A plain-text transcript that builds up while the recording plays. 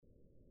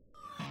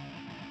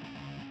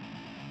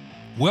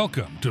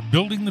Welcome to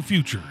Building the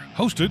Future,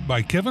 hosted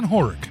by Kevin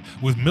Horick.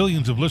 With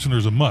millions of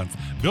listeners a month,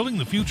 Building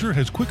the Future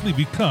has quickly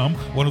become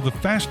one of the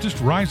fastest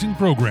rising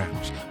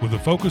programs, with a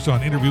focus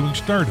on interviewing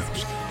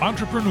startups,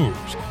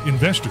 entrepreneurs,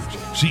 investors,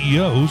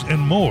 CEOs, and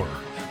more.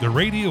 The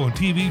radio and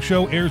TV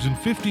show airs in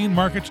 15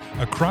 markets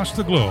across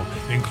the globe,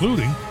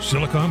 including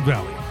Silicon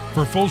Valley.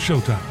 For full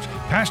showtimes,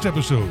 past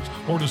episodes,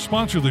 or to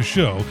sponsor the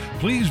show,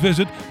 please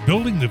visit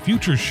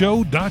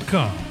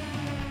buildingthefutureshow.com.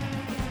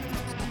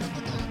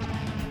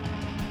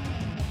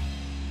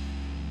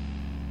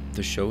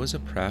 The show is a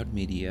proud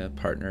media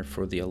partner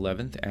for the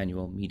 11th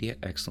Annual Media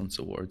Excellence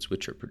Awards,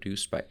 which are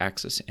produced by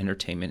Access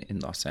Entertainment in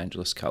Los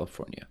Angeles,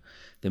 California.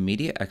 The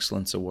Media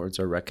Excellence Awards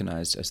are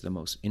recognized as the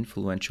most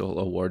influential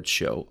awards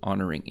show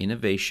honoring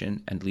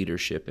innovation and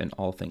leadership in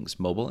all things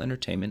mobile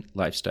entertainment,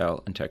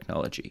 lifestyle, and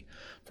technology.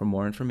 For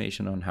more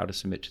information on how to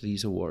submit to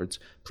these awards,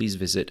 please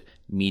visit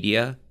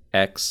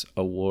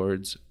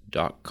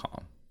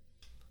MediaXAwards.com.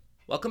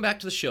 Welcome back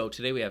to the show.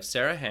 Today we have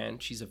Sarah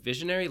Hand. She's a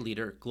visionary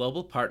leader,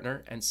 global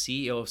partner, and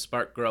CEO of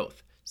Spark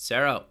Growth.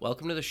 Sarah,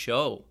 welcome to the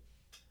show.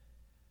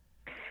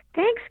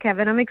 Thanks,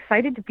 Kevin. I'm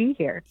excited to be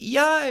here.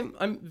 Yeah,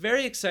 I'm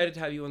very excited to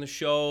have you on the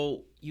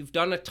show. You've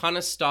done a ton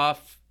of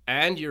stuff,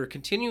 and you're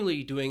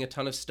continually doing a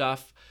ton of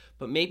stuff.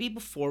 But maybe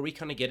before we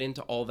kind of get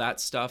into all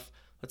that stuff,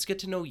 let's get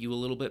to know you a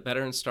little bit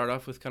better and start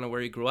off with kind of where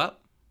you grew up.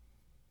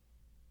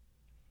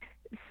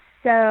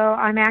 So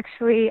I'm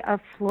actually a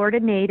Florida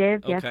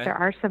native. Okay. Yes, there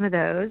are some of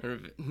those.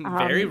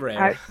 Very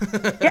rare.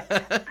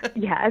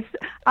 Yes.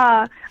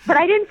 But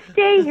I didn't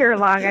stay here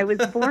long. I was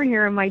born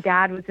here and my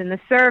dad was in the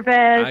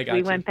service.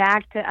 We went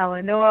back to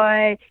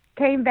Illinois,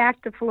 came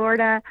back to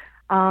Florida.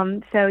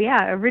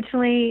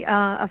 Originally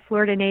a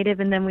Florida native,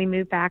 and then we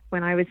moved back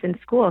when I was in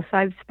school. So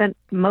I've spent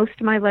most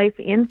of my life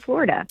in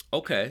Florida.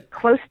 Okay.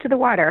 Close to the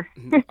water.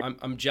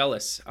 I'm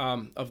jealous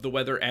of the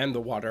weather and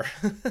the water.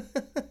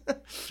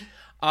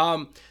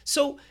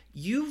 So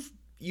you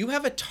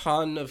have a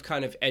ton of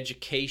kind of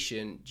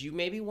education. Do you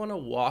maybe want to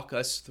walk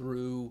us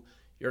through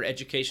your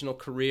educational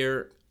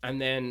career,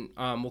 and then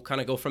we'll kind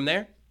of go from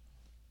there?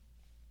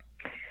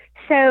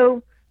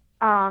 So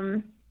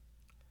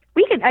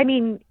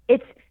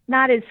it's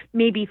not as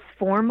maybe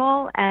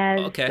formal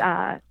as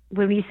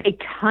when we say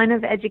ton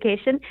of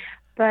education,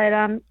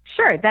 but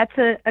sure, that's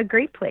a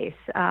great place.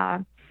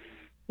 I've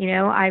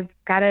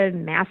got a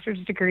master's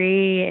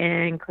degree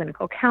in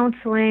clinical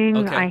counseling.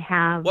 Okay. I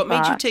have. What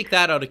made you take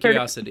that out of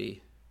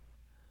curiosity?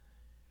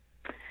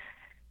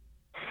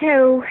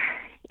 So,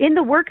 in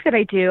the work that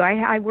I do,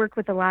 I work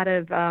with a lot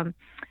of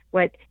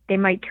what they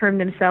might term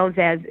themselves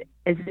as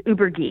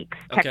uber geeks,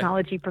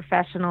 technology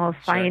professionals,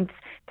 science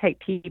type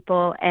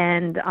people,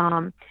 and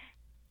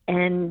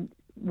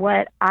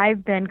what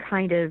I've been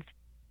kind of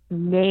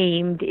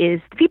named is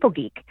the people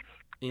geek.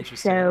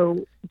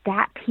 So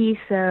that piece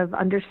of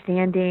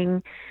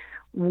understanding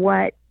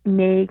what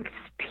makes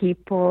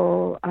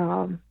people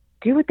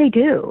do what they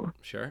do.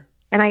 Sure.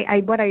 And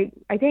I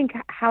think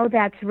how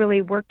that's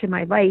really worked in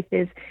my life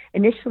is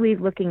initially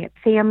looking at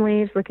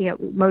families, looking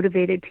at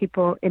motivated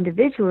people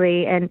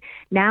individually. And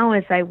now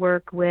as I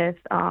work with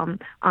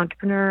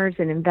entrepreneurs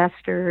and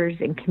investors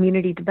and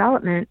community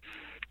development,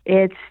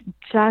 it's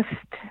just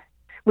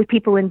with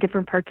people in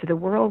different parts of the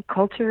world,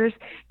 cultures,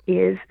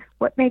 is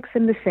what makes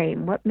them the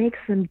same? What makes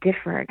them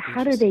different?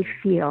 How do they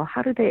feel?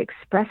 How do they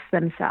express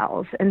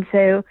themselves? And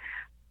so,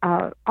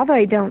 although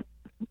I don't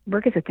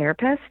work as a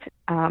therapist,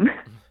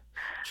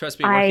 trust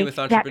me, working with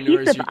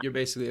entrepreneurs, you're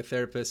basically a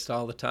therapist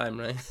all the time,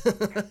 right?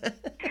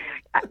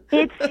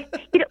 It's and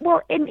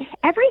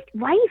every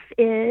life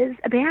is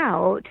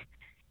about.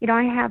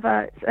 I have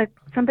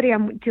somebody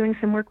I'm doing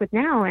some work with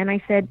now, and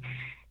I said,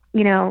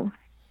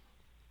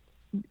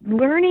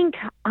 learning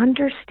to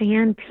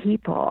understand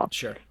people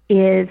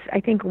is,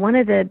 I think, one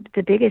of the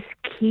biggest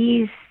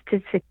keys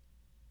to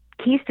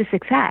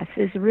success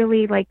is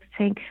really like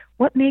saying,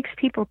 what makes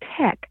people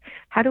tick?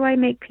 How do I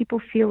make people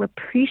feel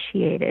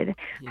appreciated?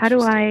 How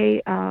do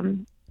I,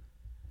 and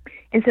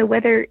so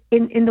whether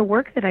in the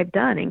work that I've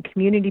done in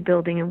community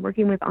building and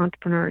working with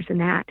entrepreneurs and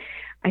that,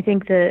 I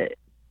think I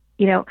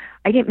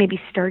didn't maybe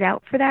start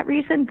out for that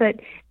reason, but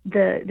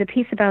the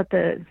piece about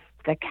the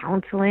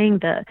counseling,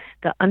 the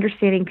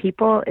understanding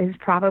people has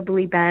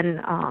probably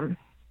been,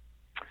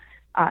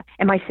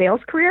 in my sales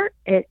career,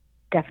 it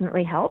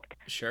definitely helped.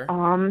 Sure.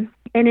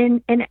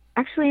 And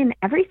actually in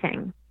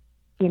everything,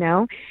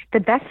 the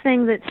best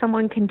thing that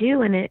someone can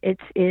do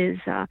is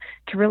to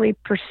really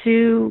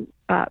pursue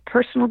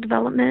personal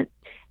development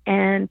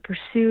and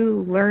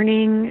pursue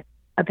learning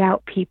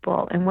about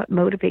people and what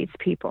motivates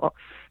people.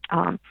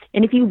 And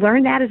if you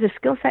learn that as a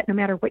skill set, no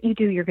matter what you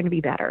do, you're going to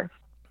be better.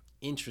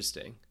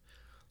 Interesting.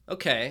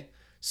 Okay,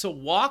 so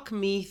walk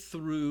me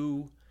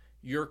through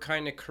your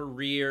kind of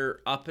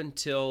career up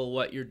until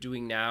what you're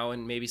doing now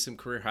and maybe some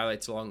career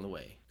highlights along the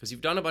way, because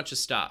you've done a bunch of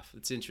stuff.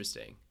 It's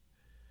interesting.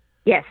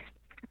 Yes.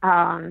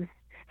 So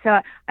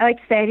I like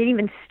to say I didn't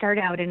even start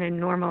out in a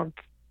normal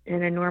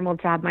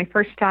job. My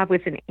first job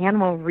was in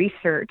animal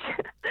research.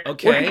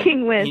 Okay,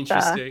 working with,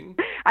 interesting.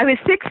 I was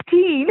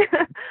 16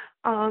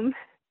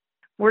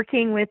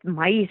 working with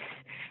mice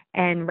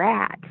and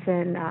rats,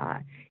 and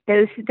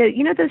those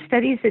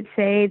studies that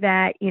say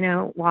that,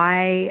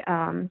 why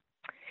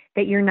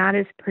that you're not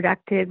as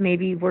productive,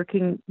 maybe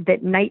working,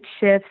 that night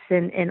shifts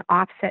and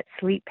offset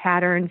sleep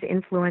patterns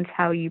influence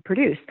how you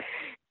produce.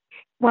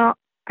 Well,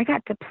 I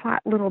got to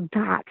plot little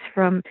dots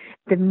from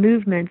the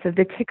movements of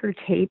the ticker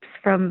tapes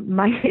from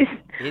mice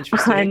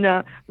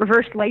on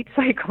reverse light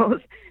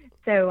cycles.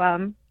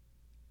 So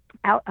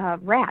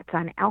rats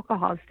on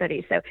alcohol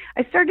studies. So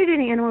I started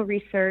in animal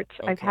research.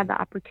 Okay. I've had the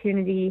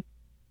opportunity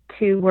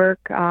to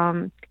work.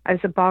 I was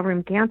a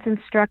ballroom dance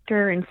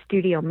instructor and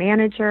studio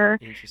manager.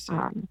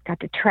 Got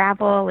to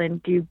travel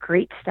and do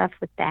great stuff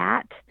with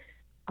that.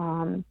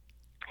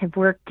 I've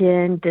worked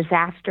in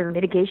disaster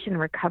mitigation and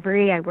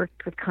recovery. I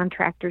worked with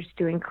contractors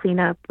doing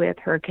cleanup with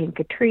Hurricane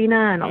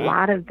Katrina and a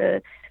lot of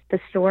the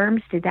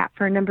storms. Did that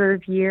for a number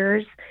of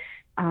years.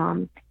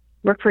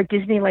 Worked for a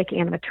Disney-like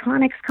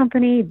animatronics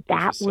company.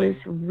 That was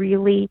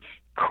really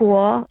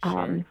cool.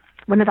 Sure.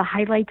 One of the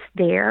highlights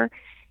there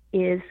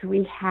is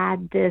we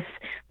had this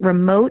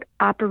remote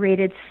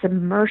operated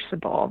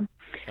submersible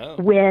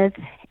with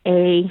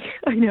a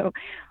video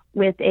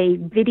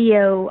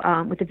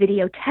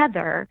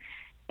tether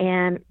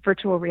and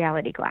virtual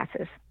reality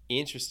glasses.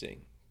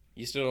 Interesting.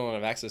 You still don't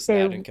have access to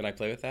that, and can I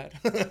play with that?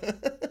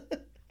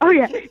 Oh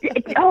yeah.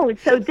 Oh,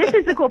 so this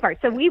is the cool part.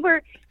 So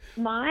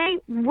my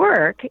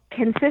work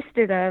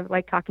consisted of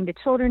like talking to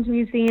children's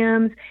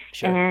museums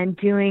and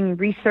doing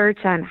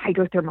research on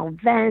hydrothermal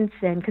vents,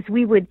 and because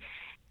we would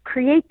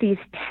create these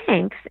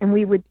tanks and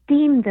we would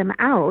theme them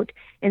out,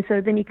 and so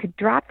then you could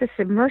drop the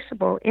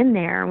submersible in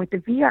there, and with the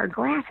VR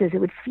glasses it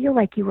would feel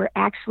like you were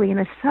actually in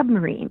a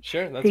submarine.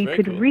 Sure, that's so you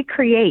could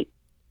recreate.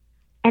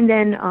 And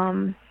then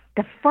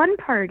the fun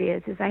part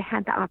is I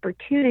had the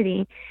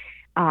opportunity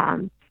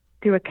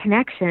through a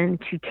connection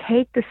to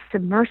take the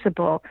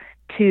submersible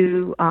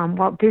to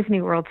Walt Disney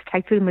World's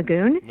Typhoon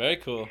Lagoon. Very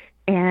cool.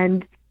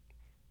 And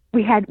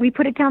we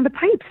put it down the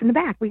pipes in the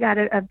back. We got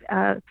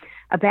a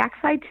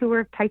backside tour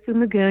of Typhoon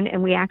Lagoon,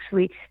 and we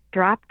actually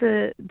dropped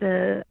the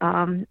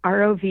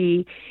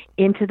ROV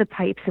into the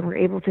pipes, and we're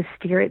able to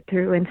steer it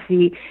through and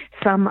see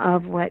some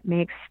of what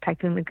makes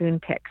Typhoon Lagoon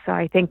tick. So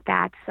I think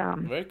that's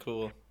very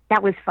cool.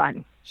 That was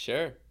fun.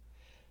 Sure.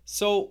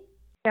 So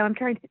I'm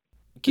trying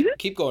to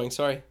keep going.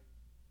 Sorry.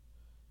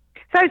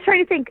 So I was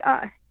trying to think.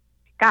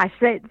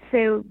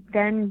 So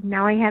then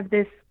now I have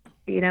this,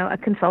 a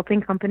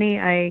consulting company.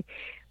 I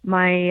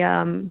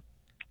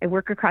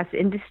work across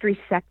industry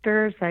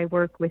sectors. I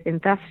work with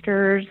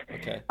investors,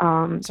 so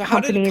how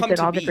companies did it come at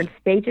to all be? Different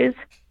stages.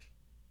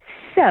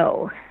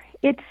 So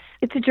it's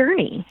a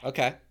journey.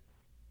 Okay.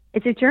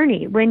 It's a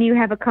journey. When you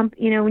have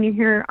when you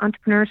hear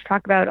entrepreneurs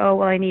talk about, oh,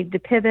 well, I need to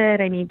pivot,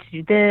 I need to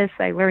do this,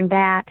 I learned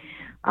that.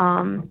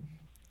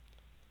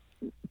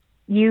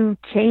 You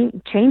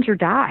change or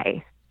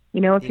die.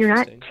 If you're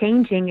not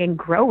changing and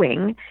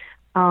growing,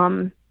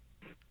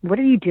 what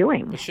are you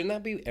doing? But shouldn't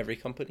that be every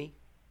company?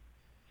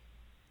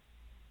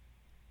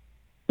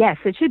 Yes,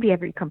 it should be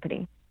every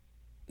company.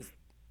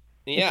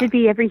 Yeah. It should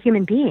be every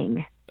human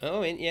being.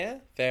 Oh, yeah,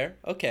 fair.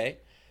 Okay.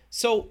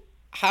 So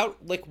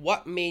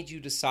what made you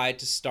decide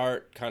to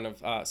start kind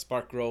of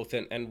Spark Growth,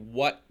 and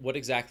what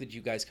exactly do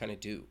you guys kind of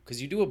do?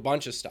 Because you do a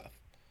bunch of stuff.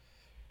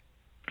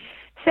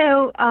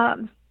 So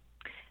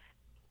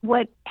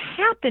what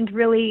happened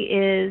really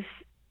is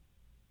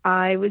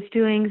I was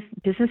doing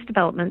business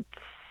development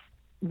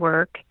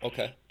work.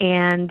 Okay.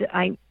 And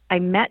I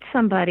met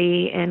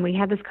somebody, and we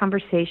had this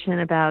conversation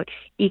about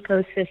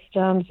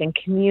ecosystems and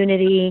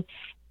community,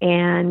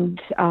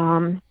 and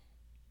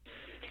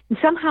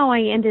somehow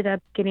I ended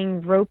up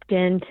getting roped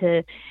in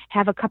to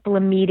have a couple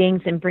of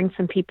meetings and bring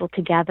some people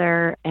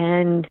together,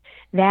 and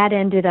that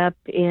ended up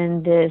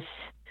in this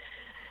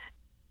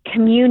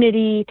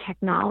community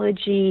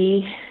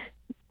technology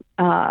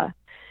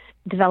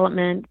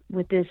development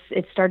with this.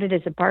 It started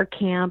as a bar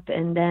camp,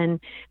 and then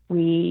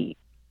we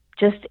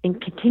just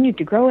continued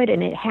to grow it,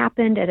 and it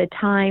happened at a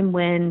time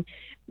when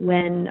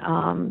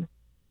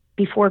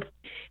before,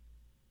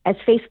 as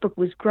Facebook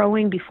was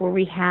growing, before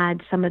we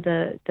had some of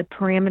the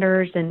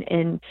parameters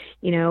and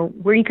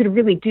where you could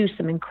really do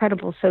some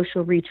incredible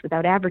social reach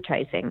without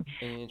advertising.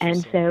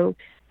 And so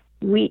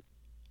we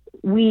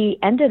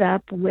ended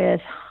up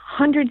with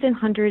hundreds and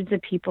hundreds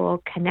of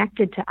people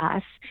connected to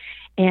us,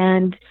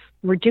 and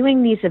we're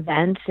doing these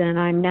events, and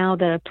I'm now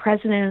the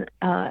president,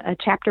 a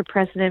chapter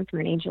president for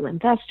an angel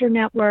investor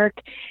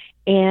network.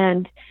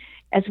 And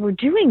as we're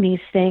doing these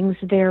things,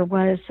 there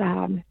was,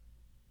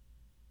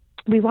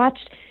 we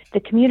watched the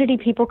community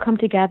people come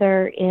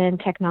together in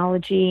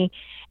technology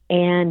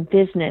and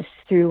business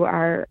through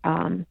our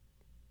kind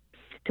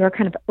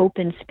of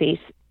open space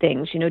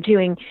things,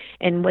 doing,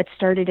 and what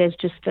started as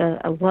just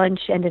a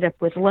lunch ended up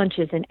with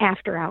lunches and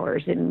after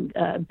hours and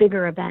a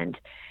bigger event.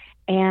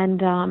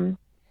 And,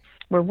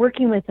 we're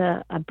working with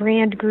a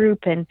brand group,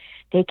 and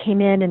they came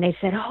in and they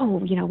said, oh,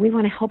 we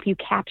want to help you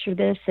capture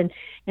this. And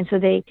so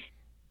they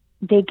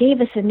they gave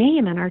us a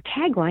name, and our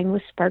tagline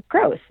was Spark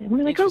Growth. And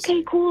we're like,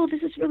 okay, cool,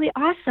 this is really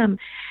awesome.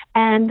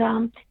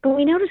 And but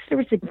we noticed there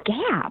was a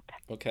gap.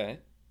 Okay.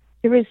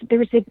 There was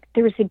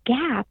a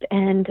gap,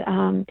 and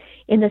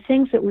in the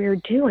things that we were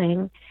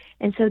doing.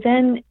 And so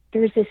then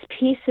there was this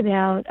piece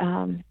about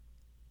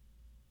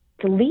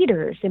the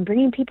leaders and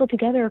bringing people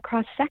together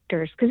across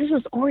sectors, because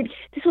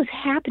this was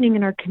happening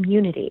in our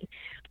community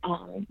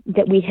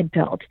that we had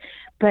built,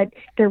 but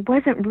there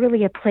wasn't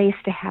really a place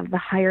to have the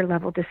higher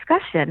level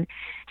discussion.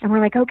 And we're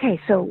like, okay,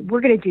 so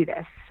we're going to do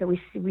this. So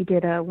we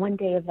did a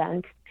one-day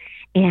event,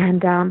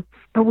 and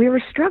but we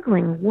were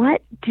struggling.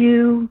 What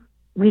do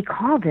we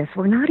call this?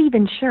 We're not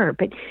even sure,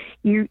 but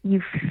you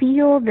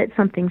feel that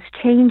something's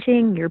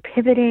changing, you're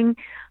pivoting.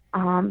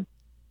 And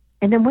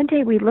then one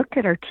day we looked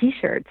at our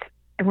T-shirts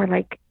and we're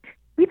like,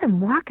 we've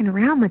been walking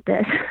around with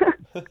this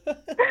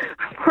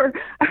for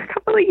a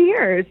couple of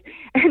years.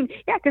 And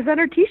yeah, because on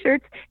our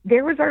T-shirts,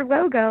 there was our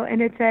logo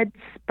and it said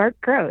Spark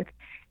Growth.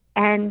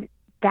 And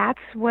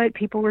that's what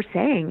people were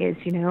saying is,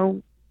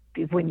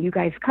 when you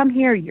guys come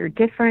here, you're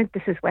different.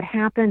 This is what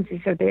happens.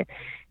 These are the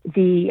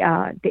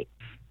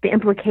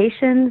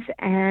implications.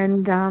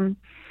 And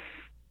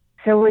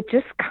so it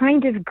just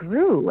kind of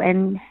grew.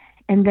 And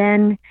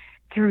then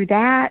through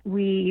that,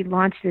 we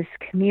launched this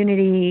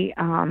community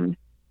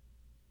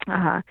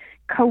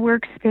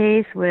co-work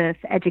space with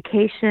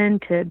education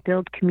to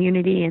build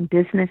community and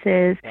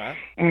businesses. Wow.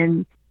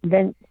 And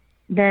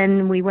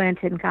then we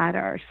went and got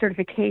our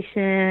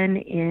certification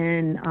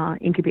in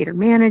incubator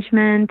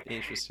management.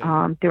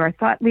 Through our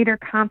Thought Leader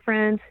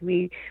Conference.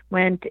 We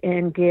went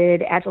and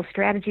did Agile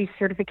Strategy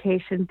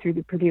certification through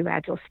the Purdue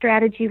Agile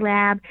Strategy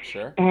Lab.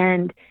 Sure.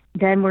 And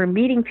then we're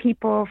meeting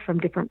people from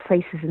different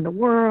places in the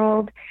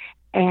world.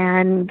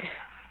 And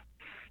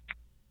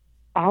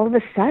all of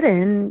a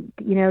sudden,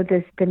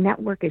 the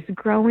network is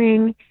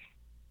growing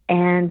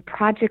and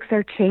projects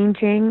are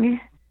changing.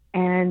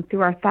 And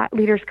through our Thought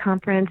Leaders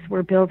Conference,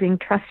 we're building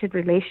trusted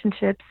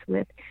relationships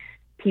with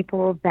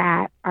people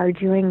that are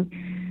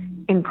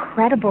doing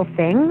incredible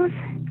things.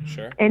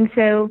 Sure. And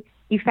so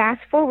you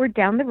fast forward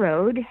down the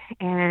road,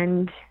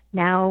 and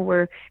now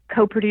we're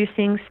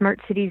co-producing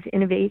Smart Cities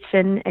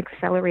Innovation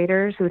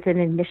Accelerators with an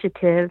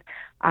initiative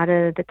out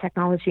of the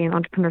Technology and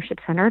Entrepreneurship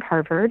Center at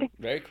Harvard.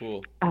 Very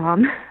cool.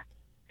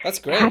 That's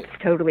great. That's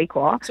totally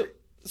cool.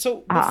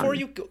 So before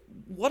you go,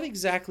 what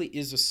exactly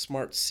is a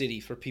smart city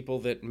for people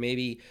that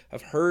maybe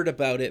have heard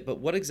about it, but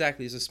what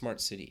exactly is a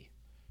smart city?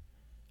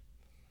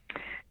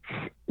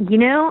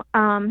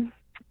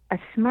 A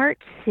smart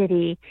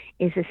city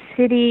is a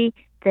city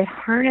that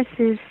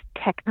harnesses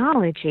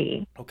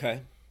technology.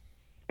 Okay.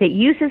 That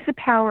uses the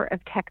power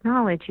of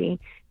technology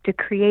to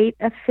create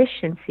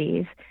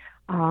efficiencies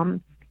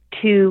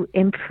to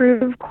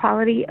improve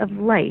quality of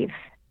life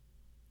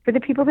for the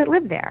people that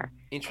live there,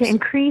 to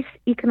increase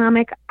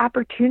economic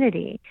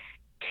opportunity.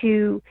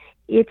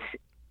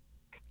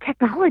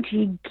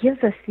 Technology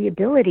gives us the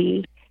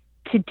ability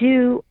to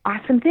do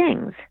awesome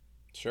things.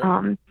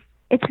 Sure.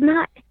 It's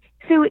not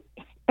so,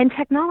 and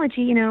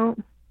technology,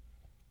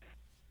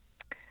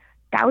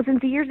 thousands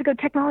of years ago,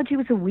 technology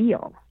was a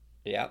wheel.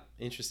 Yeah,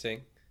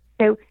 interesting.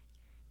 So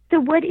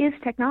what is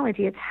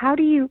technology? It's how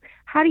do you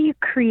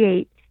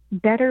create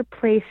better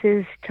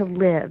places to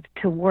live,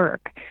 to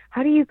work?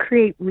 How do you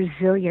create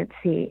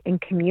resiliency in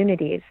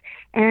communities?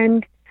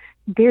 And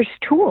there's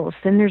tools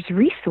and there's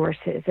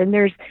resources and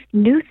there's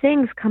new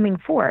things coming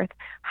forth.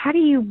 How do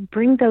you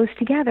bring those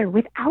together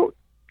without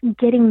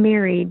getting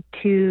married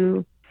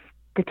to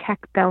the tech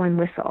bell and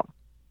whistle?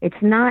 It's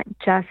not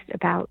just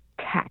about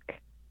tech.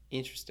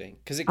 Interesting.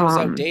 Because it goes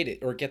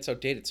outdated, or it gets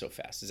outdated so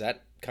fast. Is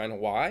that kind of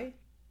why?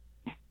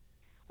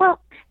 Well,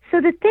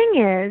 so the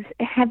thing is,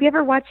 have you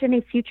ever watched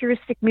any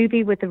futuristic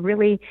movie with a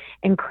really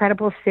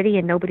incredible city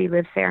and nobody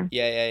lives there?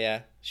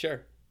 Yeah.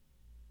 Sure.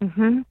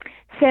 Mm-hmm.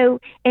 So,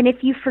 and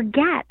if you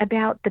forget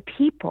about the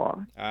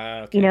people,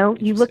 okay.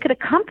 you look at a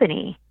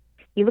company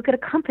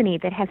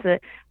that has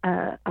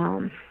a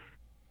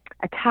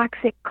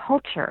toxic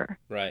culture.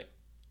 Right.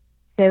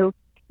 So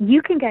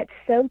you can get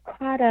so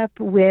caught up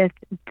with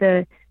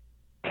the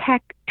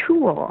tech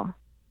tool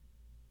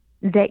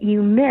that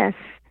you miss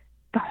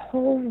the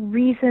whole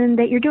reason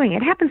that you're doing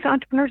it. It happens to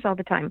entrepreneurs all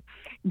the time.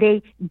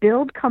 They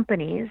build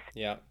companies,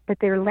 but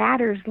their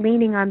ladder's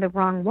leaning on the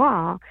wrong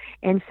wall.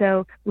 And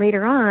so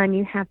later on,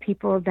 you have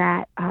people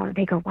that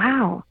they go,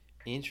 wow,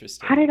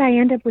 interesting. How did I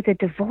end up with a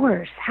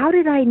divorce? How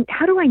do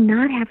I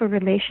not have a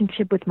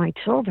relationship with my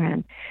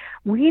children?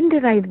 When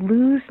did I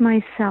lose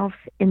myself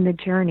in the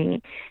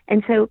journey?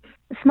 And so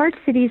smart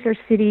cities are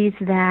cities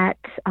that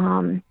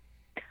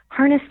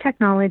harness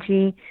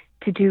technology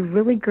to do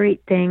really great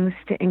things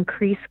to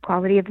increase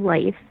quality of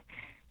life.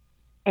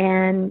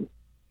 And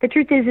the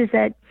truth is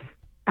that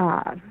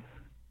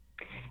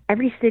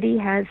every city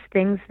has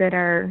things that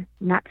are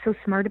not so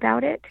smart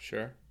about it.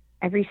 Sure.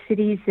 Every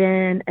city's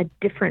in a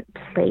different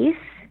place.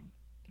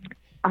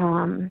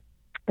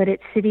 But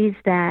it's cities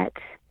that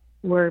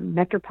were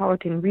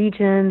metropolitan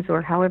regions,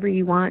 or however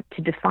you want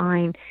to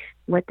define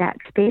what that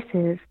space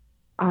is.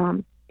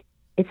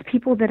 it's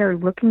people that are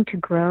looking to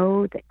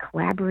grow, that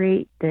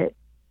collaborate, that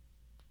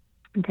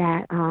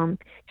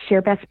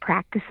share best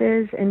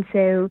practices. And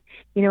so,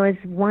 as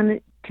one,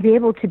 to be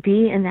able to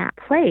be in that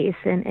place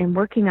and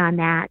working on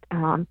that,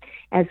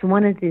 as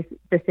one of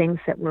the things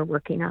that we're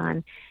working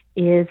on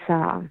is,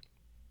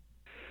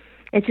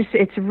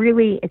 it's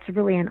really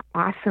an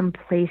awesome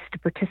place to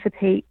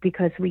participate,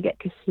 because we get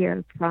to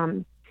hear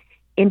from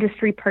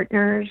industry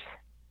partners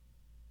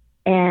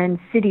and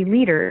city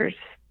leaders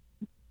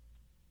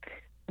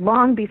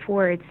long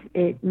before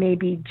it may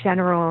be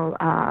general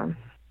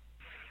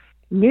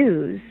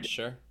news.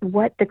 Sure.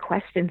 What the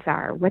questions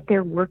are, what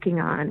they're working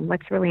on,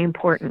 what's really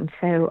important.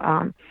 So,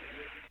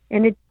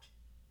 and it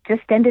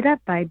just ended up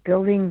by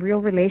building real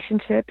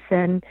relationships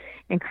and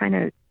kind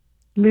of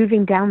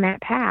moving down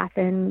that path.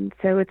 And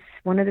so it's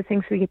one of the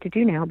things we get to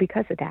do now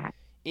because of that.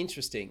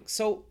 Interesting.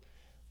 So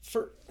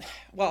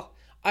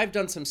I've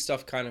done some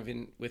stuff kind of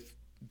with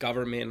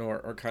government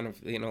or kind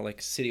of,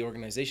 like city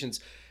organizations.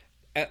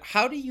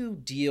 How do you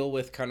deal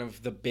with kind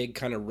of the big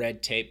kind of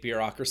red tape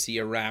bureaucracy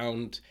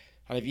around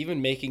kind of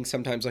even making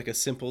sometimes like a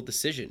simple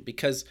decision?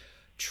 Because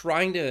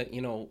trying to,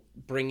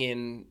 bring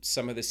in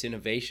some of this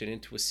innovation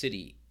into a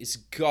city is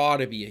got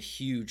to be a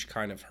huge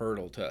kind of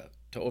hurdle to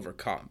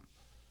overcome.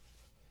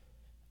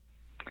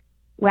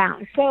 Wow.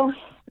 So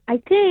I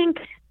think,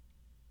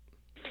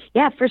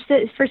 for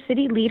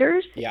city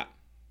leaders,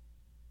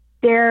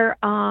 there,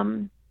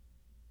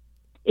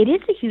 it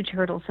is a huge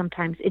hurdle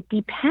sometimes. It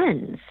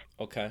depends.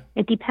 Okay.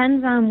 It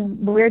depends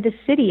on where the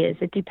city is.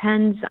 It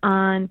depends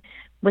on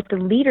what the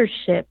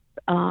leadership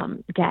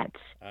gets,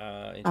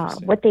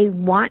 what they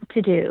want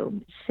to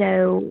do.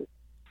 So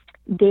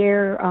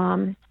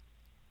it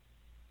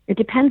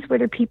depends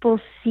whether people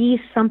see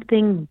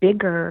something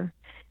bigger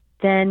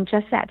than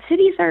just that.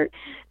 Cities are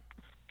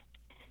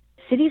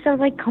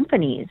like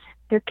companies.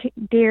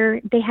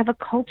 They have a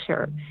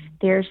culture.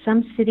 There are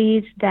some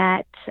cities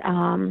that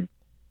are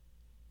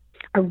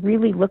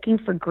really looking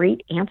for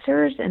great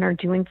answers and are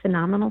doing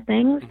phenomenal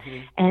things,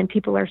 and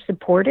people are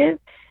supportive.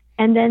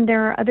 And then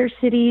there are other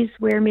cities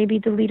where maybe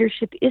the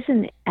leadership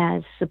isn't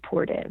as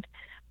supportive.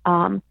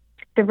 The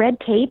red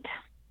tape,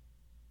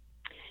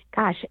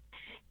 gosh,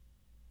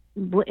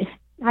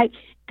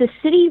 the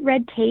city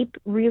red tape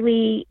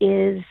really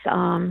is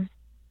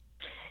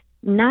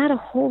not a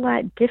whole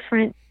lot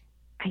different,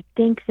 I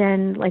think,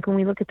 than like when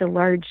we look at the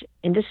large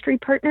industry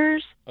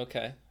partners.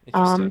 Okay,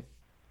 interesting.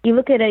 You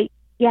look at a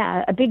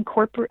big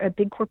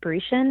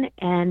corporation,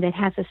 and it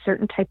has a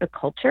certain type of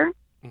culture.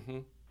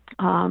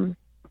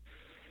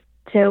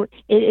 So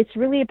it's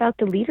really about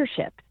the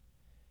leadership.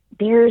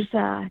 There's,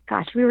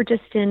 we're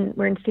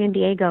in San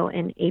Diego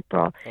in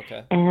April,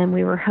 and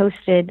we were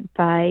hosted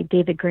by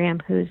David Graham,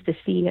 who's the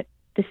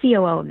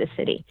COO of the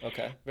city.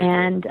 Okay.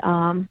 And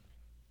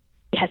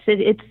yes,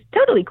 it's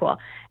totally cool.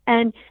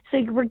 And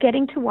so we're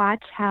getting to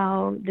watch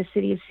how the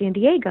city of San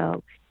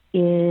Diego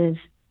is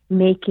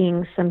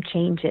making some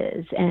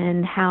changes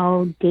and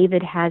how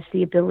David has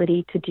the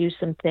ability to do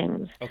some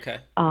things. Okay.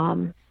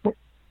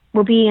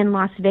 We'll be in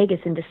Las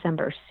Vegas in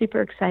December.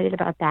 Super excited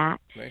about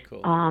that. Very cool.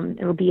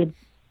 It'll be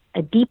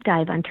a deep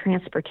dive on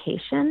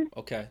transportation.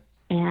 Okay.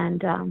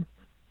 And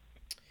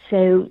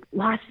so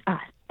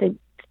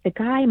the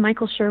guy,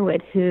 Michael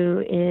Sherwood,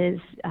 who is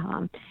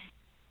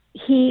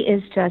he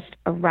is just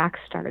a rock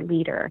star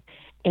leader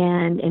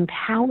and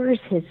empowers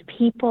his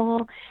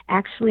people.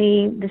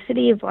 Actually, the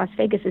city of Las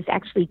Vegas is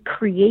actually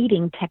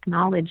creating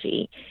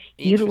technology,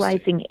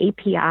 utilizing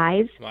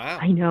APIs. Wow.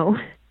 I know.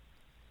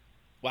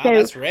 Wow, so,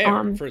 that's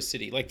rare for a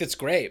city. Like, that's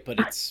great, but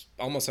it's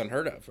almost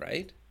unheard of,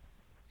 right?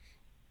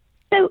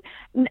 So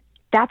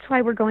that's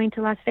why we're going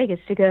to Las Vegas,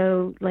 to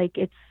go,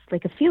 it's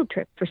like a field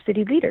trip for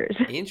city leaders.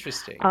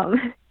 Interesting.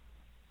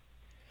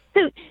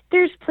 So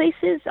there's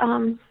places,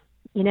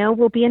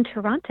 we'll be in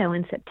Toronto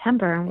in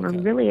September, and we're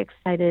really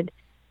excited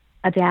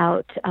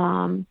about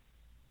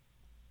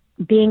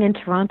being in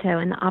Toronto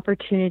and the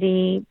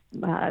opportunity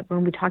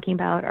when we're talking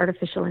about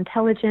artificial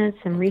intelligence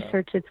and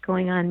research that's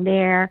going on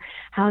there,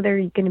 how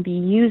they're going to be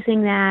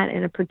using that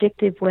in a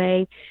predictive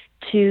way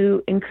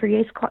to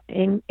increase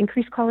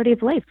quality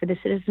of life for the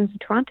citizens of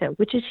Toronto,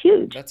 which is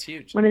huge. That's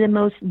huge. One of the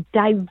most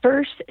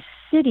diverse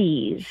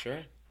cities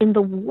in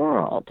the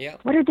world. Yeah.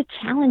 What are the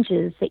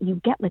challenges that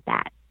you get with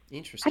that?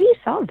 Interesting. How do you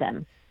solve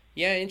them?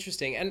 Yeah,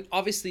 interesting. And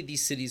obviously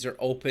these cities are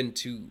open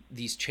to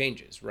these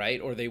changes,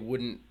 right? Or they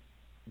wouldn't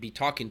be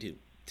talking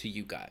to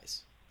you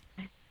guys.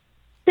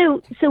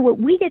 So what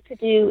we get to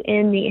do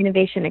in the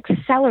Innovation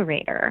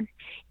Accelerator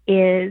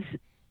is,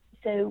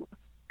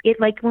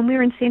 when we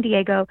were in San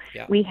Diego,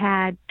 we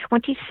had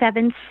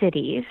 27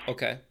 cities.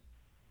 Okay.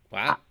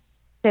 Wow.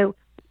 So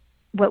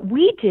what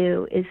we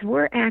do is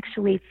we're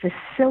actually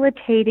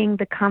facilitating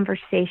the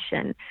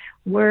conversation.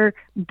 We're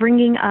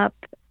bringing up,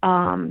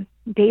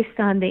 based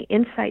on the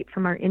insight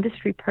from our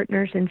industry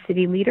partners and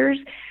city leaders,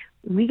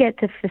 we get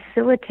to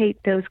facilitate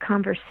those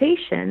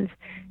conversations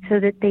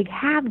so that they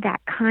have that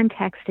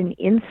context and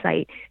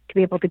insight to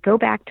be able to go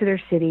back to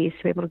their cities,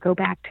 to be able to go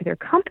back to their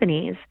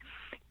companies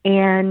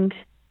and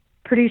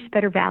produce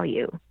better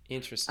value.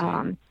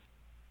 Interesting.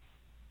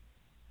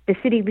 the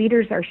city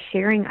leaders are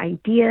sharing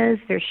ideas,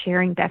 they're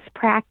sharing best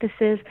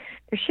practices,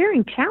 they're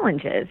sharing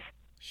challenges.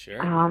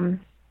 Sure. And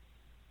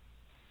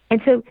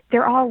so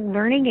they're all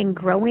learning and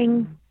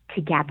growing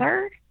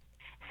together.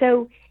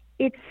 So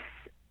it's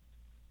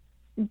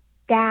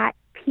that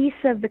piece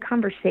of the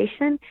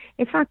conversation.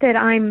 It's not that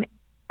I'm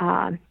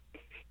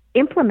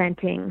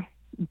implementing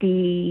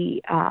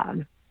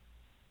I'm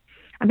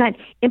not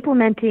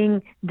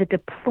implementing the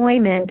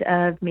deployment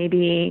of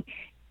maybe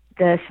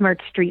the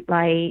smart street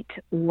light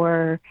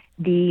or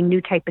the new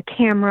type of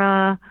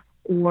camera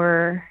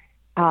or,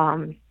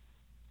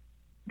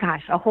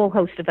 a whole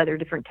host of other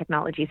different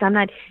technologies. I'm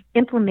not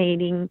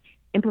implementing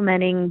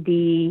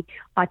the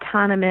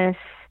autonomous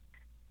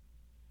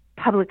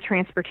public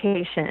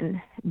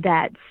transportation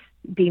that's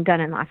being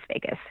done in Las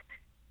Vegas.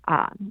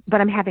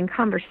 But I'm having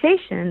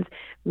conversations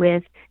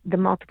with the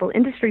multiple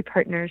industry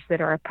partners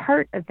that are a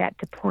part of that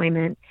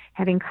deployment,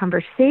 having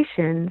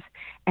conversations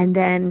and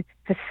then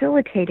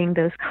facilitating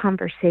those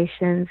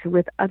conversations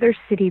with other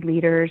city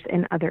leaders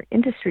and other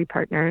industry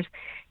partners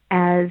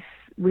as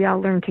we all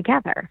learn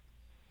together.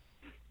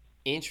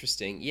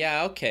 Interesting.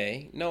 Yeah,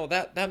 okay. No,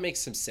 that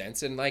makes some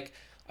sense. And like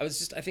I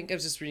think I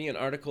was just reading an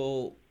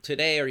article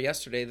today or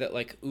yesterday that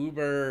like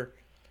Uber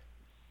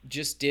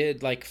just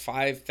did like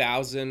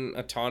 5,000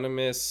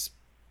 autonomous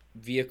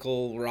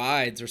vehicle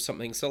rides or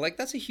something. So like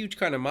that's a huge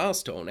kind of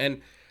milestone.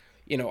 And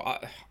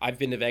I've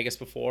been to Vegas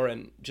before,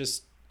 and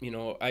just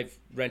I've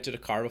rented a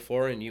car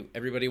before, and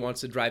everybody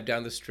wants to drive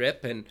down the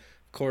strip, and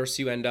of course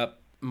you end up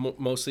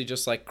mostly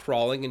just like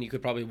crawling, and you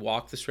could probably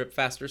walk the strip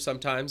faster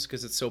sometimes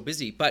because it's so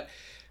busy. But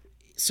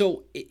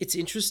so it's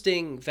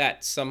interesting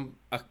that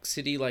a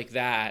city like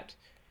that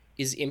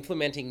is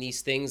implementing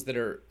these things that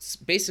are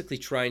basically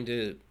trying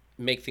to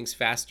make things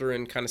faster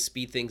and kind of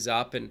speed things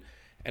up and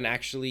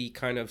actually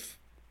kind of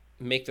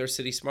make their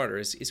city smarter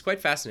is quite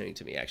fascinating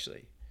to me,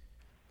 actually.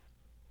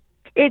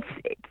 It's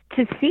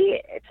to see.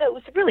 So it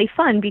was really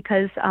fun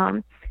because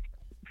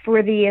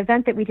for the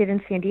event that we did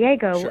in San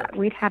Diego, Sure.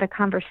 We'd had a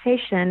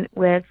conversation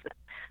with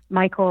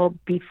Michael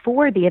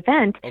before the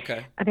event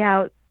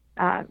about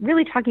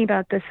really talking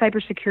about the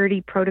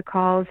cybersecurity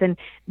protocols and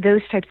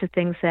those types of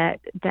things that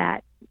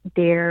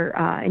they're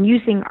and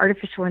using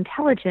artificial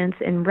intelligence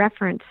in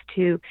reference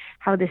to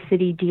how the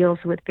city deals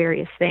with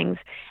various things.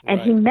 And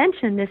Right. he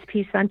mentioned this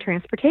piece on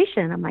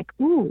transportation. I'm like,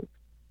 ooh,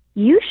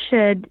 we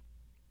should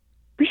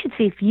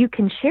see if you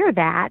can share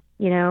that,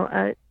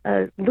 a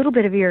little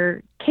bit of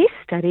your case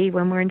study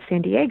when we're in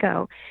San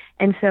Diego.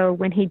 And so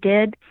when he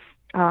did,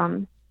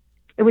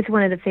 it was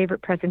one of the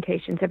favorite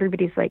presentations.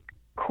 Everybody's like,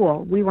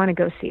 cool, we want to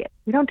go see it.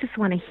 We don't just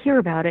want to hear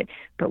about it,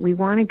 but we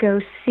want to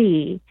go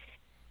see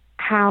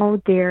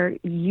how they're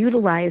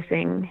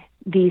utilizing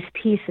these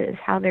pieces,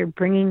 how they're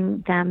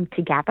bringing them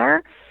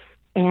together.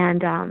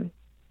 And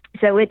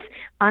so it's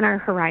on our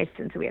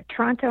horizon. So we have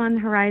Toronto on the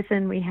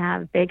horizon, we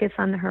have Vegas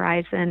on the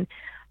horizon,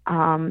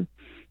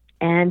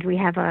 and we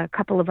have a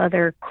couple of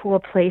other cool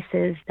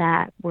places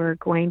that we're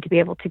going to be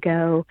able to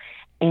go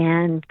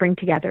and bring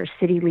together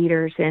city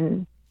leaders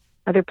in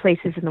other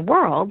places in the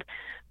world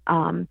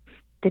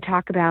to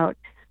talk about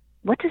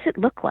what does it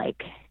look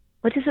like?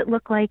 What does it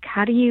look like?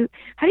 How do you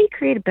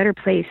create a better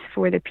place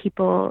for the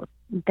people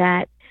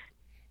that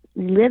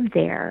live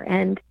there?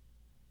 And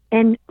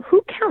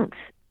who counts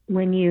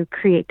when you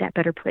create that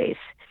better place?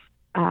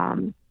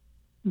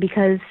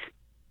 Because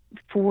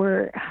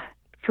for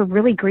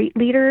really great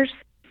leaders,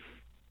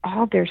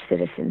 all their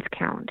citizens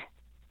count.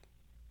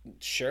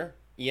 Sure.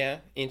 Yeah.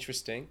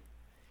 Interesting.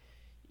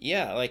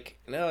 Yeah.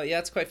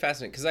 It's quite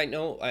fascinating because I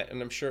know, and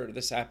I'm sure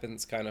this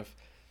happens kind of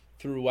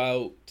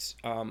throughout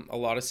a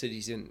lot of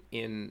cities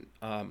in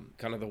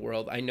kind of the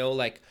world. I know,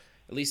 like,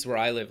 at least where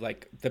I live,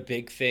 like the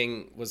big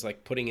thing was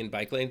like putting in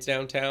bike lanes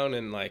downtown,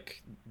 and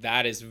like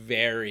that is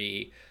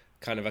very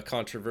kind of a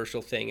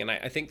controversial thing. And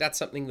I think that's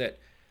something that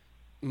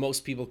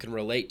most people can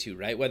relate to,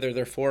 right? Whether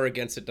they're for or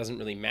against it doesn't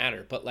really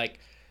matter. But like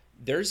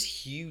there's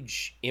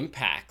huge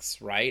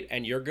impacts, right?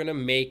 And you're going to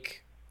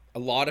make a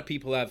lot of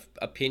people have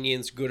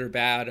opinions, good or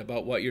bad,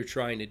 about what you're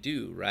trying to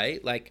do,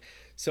 right? Like,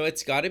 so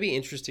it's got to be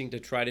interesting to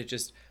try to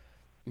just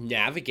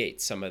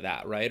navigate some of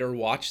that, right? Or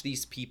watch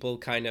these people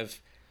kind of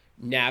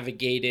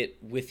navigate it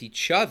with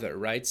each other,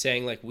 right?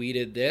 Saying like, we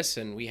did this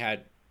and we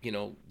had,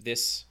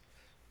 this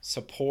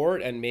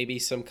support and maybe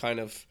some kind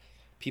of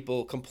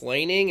people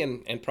complaining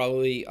and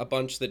probably a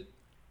bunch that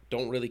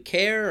don't really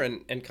care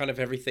and kind of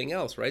everything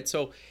else, right?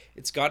 So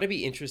it's got to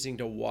be interesting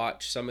to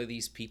watch some of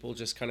these people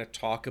just kind of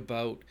talk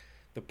about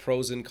the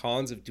pros and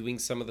cons of doing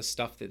some of the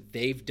stuff that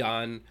they've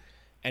done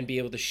and be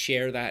able to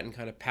share that and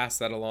kind of pass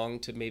that along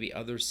to maybe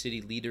other city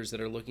leaders that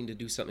are looking to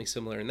do something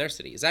similar in their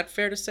city. Is that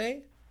fair to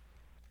say?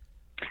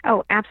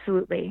 Oh,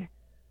 absolutely.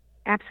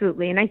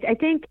 Absolutely. And I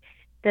think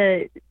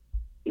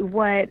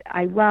what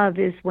I love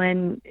is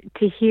when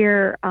to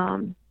hear,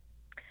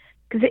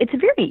 because it's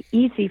very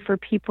easy for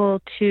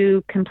people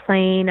to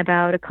complain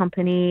about a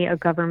company, a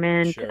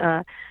government.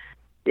 Sure.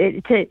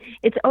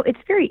 It's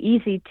very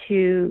easy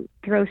to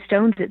throw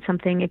stones at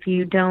something if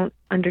you don't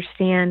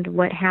understand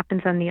what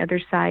happens on the other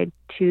side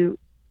to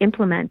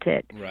implement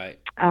it. Right.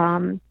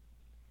 And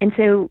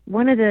so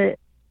I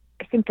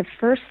think the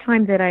first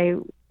time that I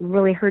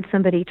really heard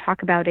somebody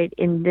talk about it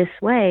in this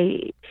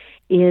way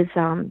is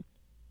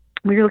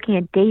we were looking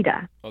at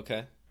data.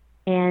 Okay.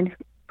 And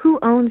who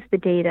owns the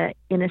data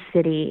in a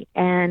city,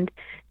 and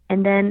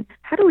then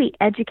how do we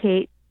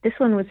educate? This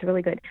one was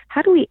really good.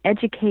 How do we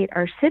educate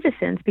our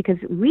citizens, because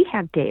we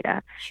have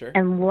data, sure,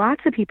 and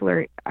lots of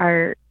people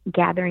are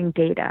gathering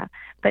data,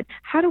 but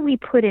how do we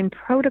put in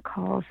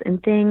protocols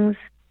and things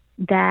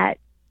that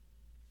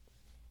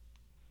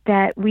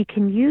we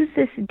can use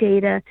this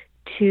data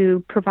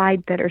to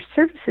provide better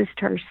services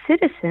to our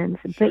citizens,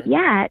 sure, but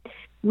yet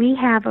we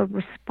have a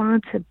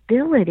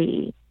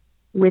responsibility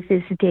with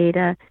this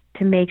data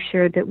to make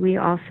sure that we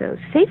also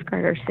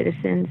safeguard our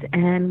citizens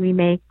and we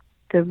make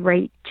the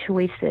right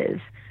choices.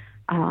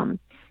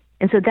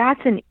 And so that's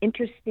an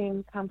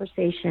interesting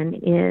conversation,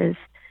 is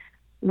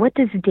what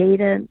does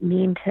data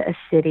mean to a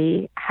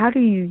city? How do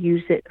you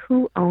use it?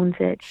 Who owns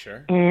it?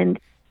 Sure. And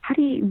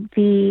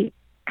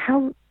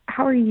how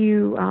are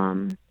you,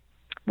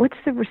 what's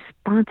the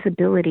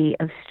responsibility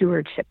of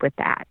stewardship with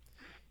that?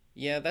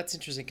 Yeah, that's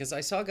interesting, because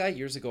I saw a guy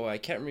years ago, I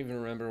can't even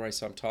remember where I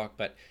saw him talk,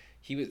 but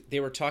they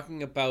were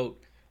talking about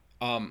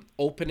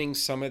opening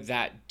some of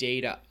that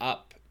data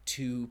up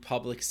to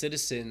public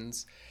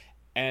citizens.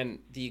 And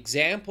the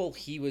example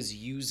he was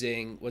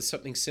using was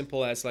something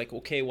simple as like,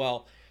 okay,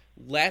 well,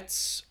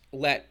 let's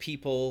let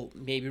people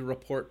maybe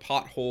report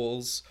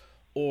potholes,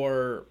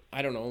 or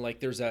I don't know, like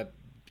there's a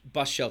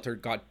bus shelter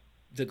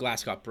the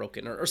glass got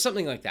broken or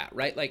something like that,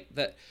 right? Like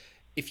that,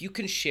 if you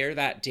can share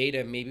that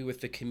data maybe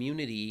with the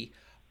community,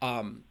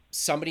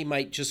 somebody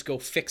might just go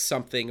fix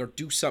something or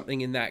do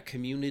something in that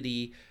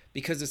community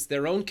because it's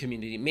their own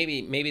community.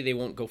 Maybe they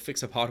won't go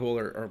fix a pothole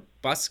or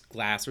bus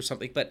glass or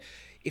something, but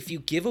if you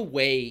give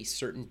away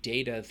certain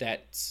data,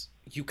 that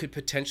you could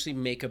potentially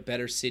make a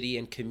better city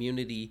and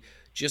community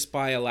just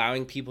by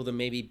allowing people to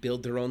maybe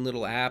build their own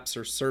little apps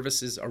or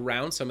services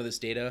around some of this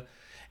data.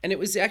 And it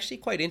was actually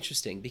quite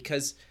interesting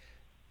because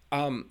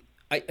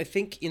I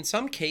think in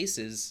some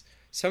cases,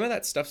 some of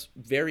that stuff's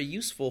very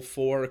useful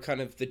for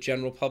kind of the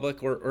general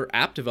public or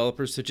app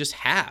developers to just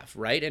have,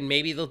 right? And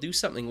maybe they'll do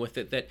something with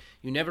it that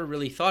you never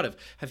really thought of.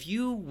 Have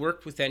you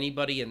worked with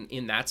anybody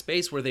in that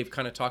space where they've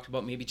kind of talked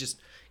about maybe just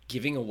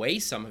giving away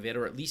some of it,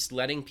 or at least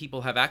letting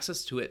people have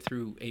access to it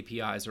through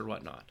APIs or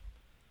whatnot?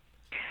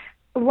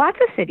 Lots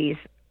of cities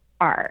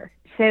are.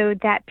 So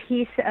that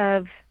piece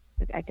of,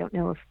 I don't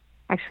know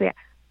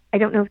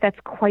if that's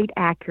quite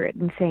accurate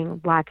in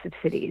saying lots of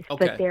cities,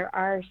 okay, but there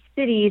are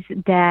cities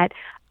that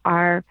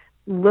are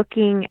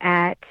looking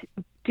at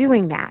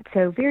doing that.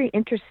 So very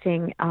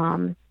interesting.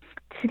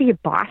 City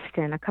of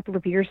Boston, a couple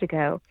of years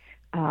ago,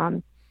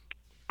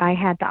 I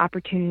had the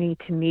opportunity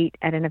to meet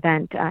at an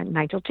event,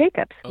 Nigel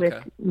Jacobs, okay,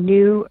 with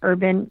New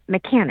Urban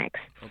Mechanics.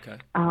 Okay.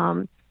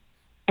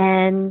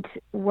 And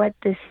what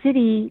the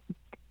city,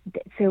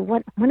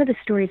 one of the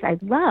stories I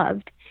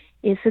loved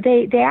is, so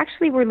they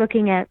actually were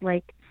looking at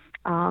like,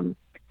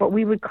 what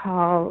we would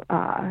call,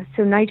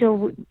 so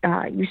Nigel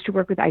used to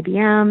work with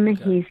IBM.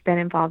 Okay. He's been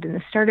involved in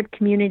the startup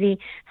community.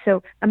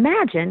 So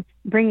imagine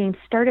bringing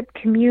startup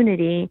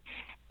community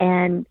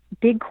and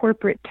big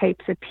corporate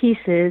types of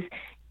pieces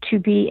to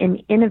be an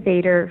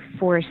innovator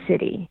for a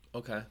city.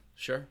 Okay,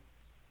 sure.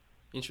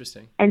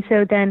 Interesting. And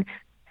so then,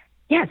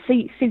 yeah, so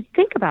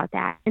think about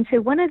that. And so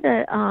one of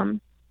the,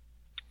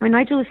 when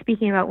Nigel was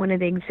speaking about one of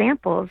the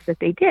examples that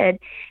they did,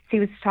 so he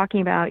was talking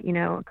about,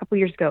 a couple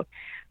years ago,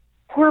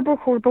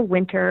 horrible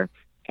winter,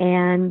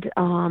 and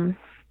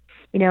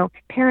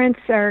parents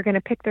are going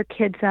to pick their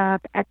kids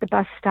up at the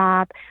bus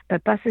stop,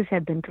 but buses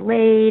have been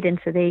delayed, and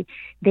so they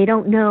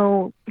don't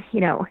know,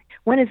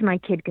 when is my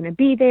kid going to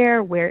be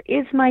there? Where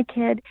is my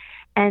kid?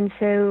 And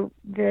so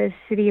the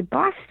city of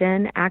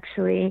Boston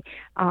actually,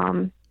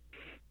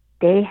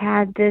 they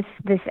had this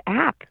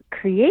app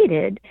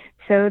created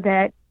so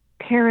that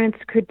parents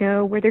could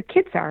know where their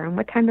kids are and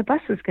what time the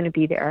bus was going to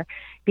be there.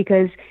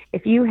 Because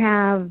if you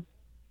have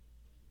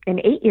an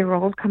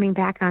 8-year-old coming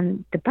back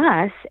on the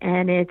bus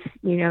and it's,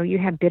 you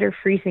have bitter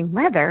freezing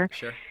weather,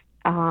 sure,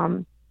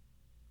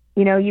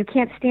 you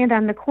can't stand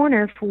on the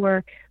corner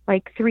for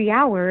like 3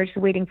 hours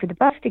waiting for the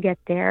bus to get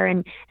there.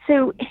 And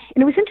it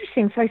was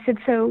interesting. So I said,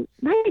 so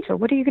Nigel,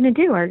 what are you going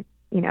to do? Or,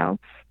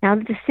 now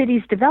that the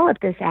city's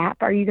developed this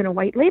app, are you going to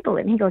white label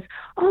it? And he goes,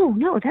 oh,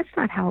 no, that's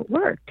not how it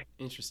worked.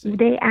 Interesting.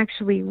 They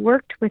actually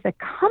worked with a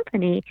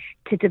company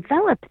to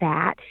develop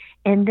that,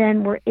 and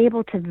then were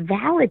able to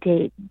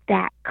validate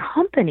that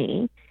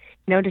company,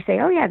 to say,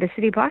 oh, yeah, the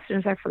city of Boston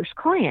is our first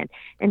client.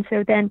 And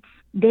so then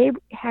they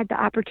had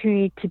the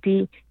opportunity to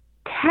be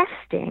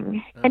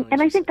testing.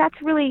 And I think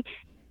that's really,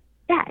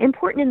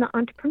 important in the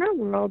entrepreneur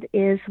world,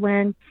 is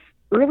when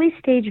early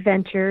stage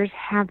ventures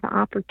have the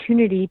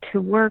opportunity to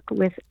work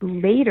with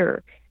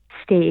later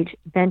stage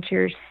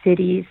ventures,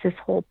 cities, this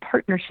whole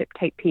partnership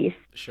type piece.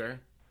 Sure.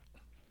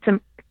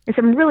 Some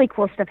really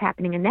cool stuff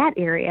happening in that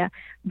area.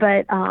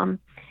 But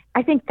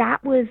I think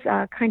that was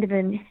kind of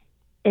an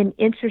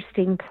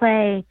interesting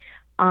play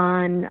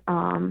on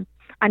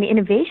on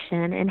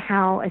innovation and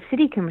how a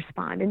city can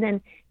respond. And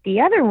then the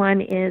other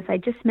one is I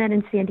just met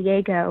in San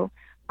Diego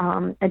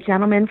a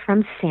gentleman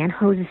from San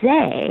Jose.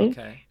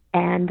 Okay.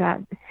 And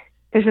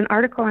there's an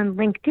article on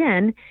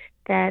LinkedIn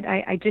that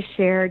I just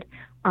shared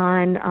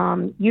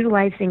on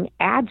utilizing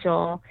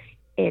Agile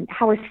and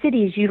how a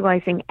city is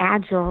utilizing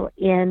Agile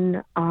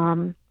in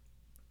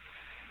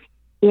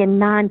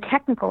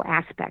non-technical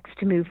aspects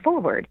to move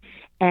forward.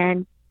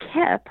 And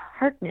Kip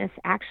Harkness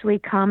actually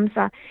comes,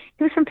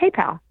 he was from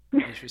PayPal.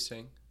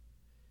 Interesting.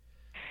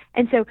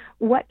 And so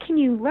what can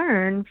you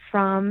learn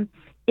from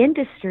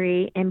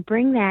industry and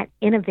bring that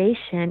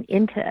innovation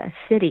into a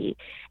city?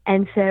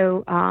 And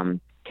so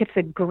Kip's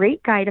a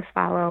great guy to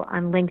follow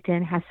on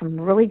LinkedIn, has some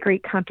really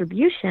great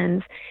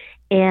contributions.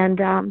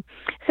 And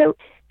so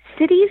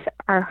cities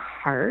are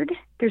hard.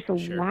 There's a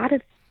lot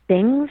of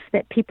things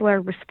that people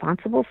are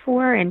responsible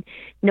for, and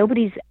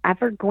nobody's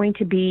ever going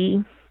to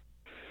be,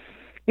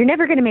 you're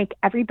never going to make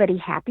everybody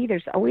happy.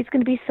 There's always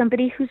going to be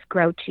somebody who's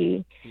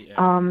grouchy.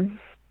 Yeah.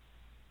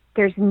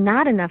 There's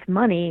not enough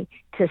money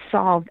to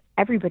solve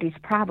everybody's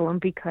problem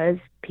because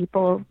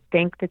people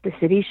think that the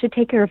city should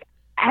take care of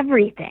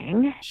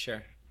everything.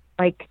 Sure.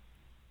 Like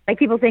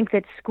people think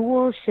that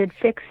schools should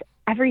fix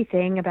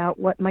everything about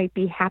what might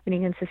be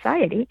happening in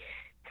society.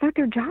 It's not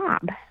their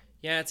job.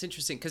 Yeah, it's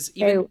interesting because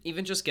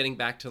even just getting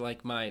back to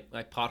like my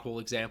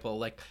pothole example,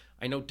 like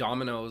I know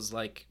Domino's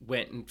like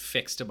went and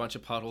fixed a bunch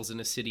of potholes in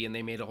a city, and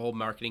they made a whole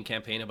marketing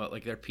campaign about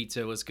like their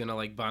pizza was gonna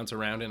like bounce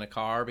around in a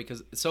car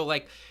because so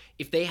like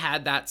if they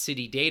had that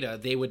city data,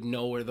 they would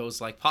know where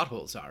those like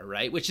potholes are,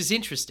 right? Which is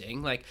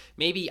interesting. Like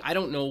maybe I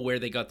don't know where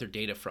they got their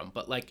data from,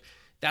 but like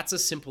that's a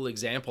simple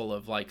example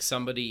of like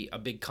somebody, a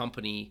big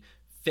company,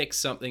 fix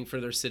something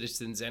for their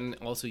citizens and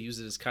also use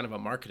it as kind of a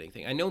marketing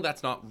thing. I know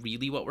that's not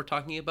really what we're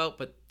talking about,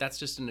 but that's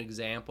just an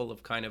example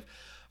of kind of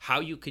how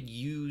you could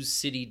use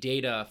city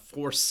data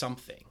for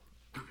something.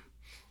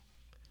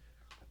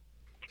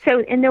 So,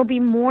 and there'll be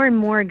more and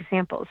more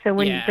examples. So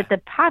but the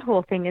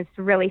pothole thing is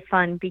really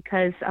fun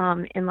because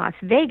in Las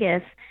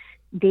Vegas,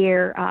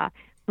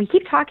 we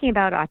keep talking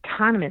about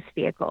autonomous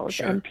vehicles,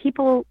 and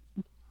people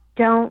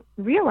don't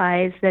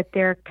realize that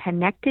they're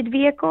connected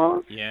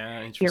vehicles.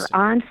 Yeah, interesting. You're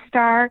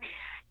OnStar.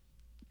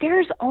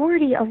 There's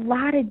already a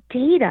lot of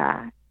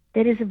data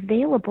that is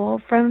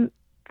available from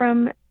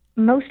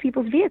most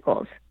people's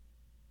vehicles.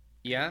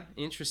 Yeah,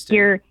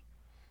 interesting.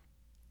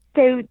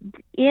 So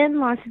in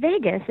Las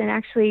Vegas, and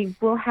actually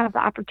we'll have the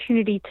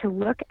opportunity to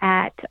look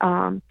at,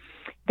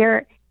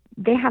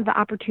 they have the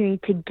opportunity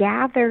to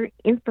gather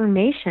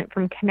information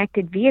from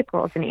connected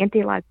vehicles and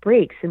anti-lock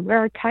brakes and where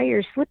our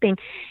tires slipping.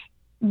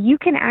 You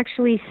can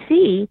actually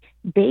see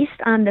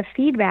based on the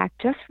feedback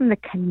just from the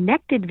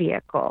connected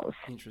vehicles.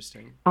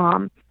 Interesting.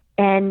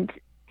 And,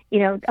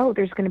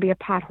 there's going to be a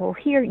pothole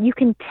here. You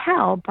can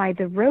tell by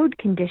the road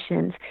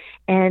conditions,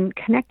 and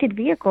connected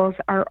vehicles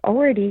are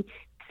already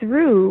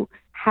through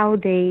how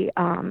they're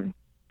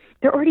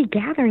already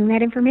gathering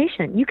that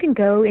information. You can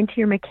go into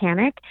your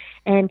mechanic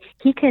and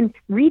he can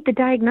read the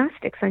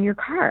diagnostics on your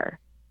car.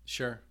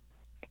 Sure.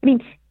 I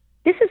mean,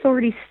 this is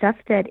already stuff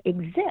that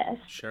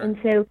exists. Sure. And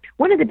so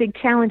one of the big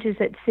challenges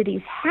that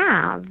cities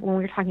have when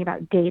we're talking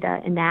about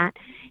data and that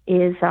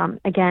is,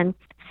 again,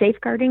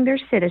 safeguarding their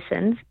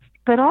citizens,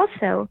 but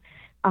also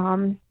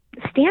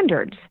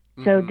standards.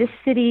 Mm-hmm. So this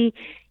city,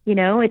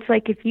 it's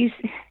like if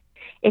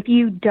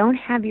you don't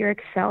have your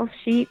Excel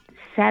sheet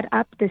set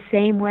up the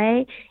same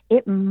way,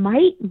 it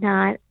might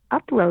not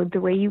upload the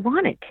way you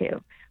want it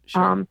to.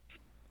 Sure.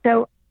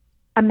 So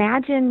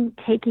imagine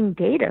taking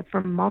data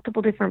from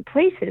multiple different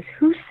places.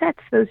 Who sets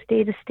those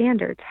data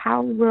standards?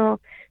 How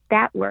will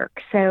that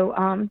work?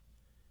 So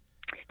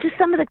just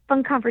some of the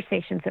fun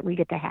conversations that we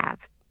get to have.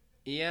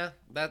 Yeah,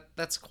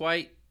 that's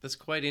quite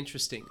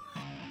interesting.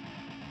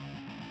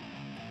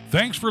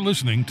 Thanks for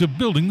listening to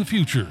Building the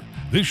Future.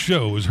 This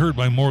show is heard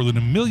by more than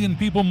 1 million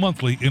people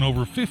monthly in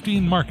over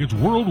 15 markets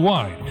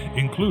worldwide,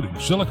 including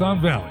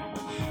Silicon Valley.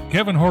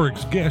 Kevin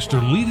Horick's guests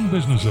are leading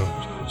business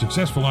owners,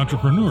 successful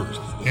entrepreneurs,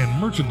 and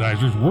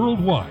merchandisers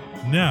worldwide.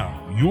 Now,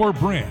 your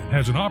brand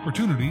has an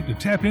opportunity to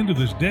tap into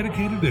this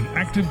dedicated and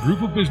active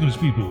group of business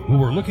people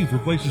who are looking for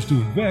places to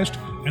invest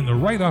and the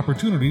right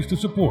opportunities to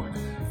support.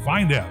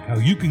 Find out how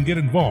you can get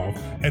involved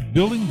at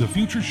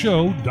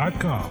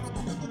buildingthefutureshow.com.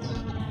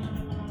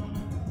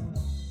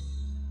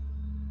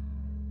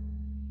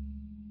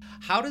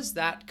 How does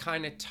that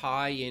kind of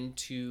tie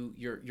into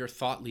your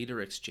thought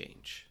leader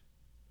exchange?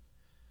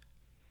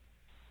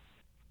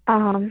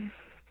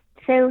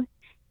 So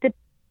the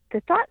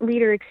thought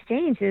leader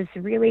exchange is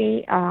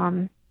really,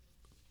 to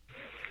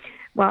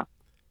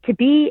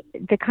be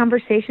the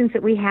conversations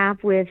that we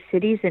have with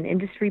cities and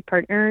industry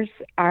partners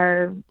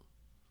are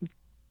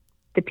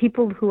the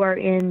people who are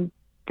in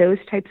those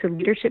types of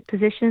leadership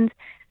positions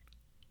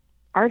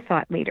are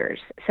thought leaders.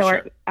 So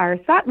sure. our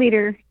thought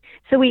leader,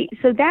 so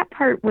that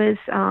part was,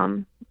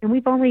 and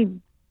we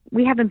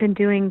haven't been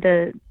doing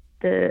the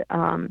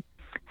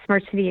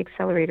Smart City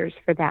Accelerators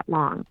for that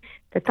long.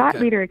 The Thought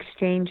Leader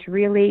Exchange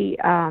really,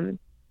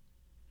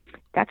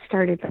 that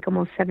started like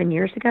almost 7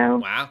 years ago.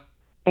 Wow.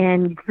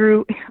 and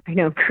grew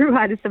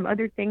out of some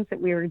other things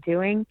that we were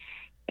doing.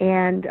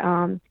 And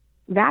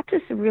that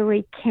just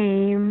really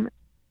came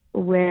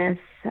with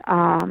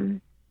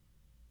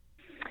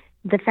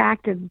the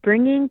fact of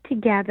bringing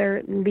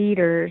together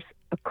leaders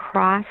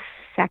across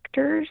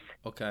sectors.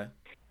 Okay.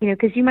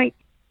 Because you might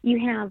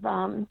have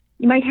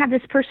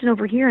this person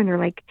over here and they're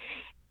like,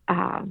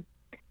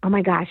 oh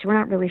my gosh, we're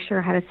not really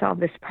sure how to solve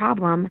this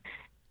problem.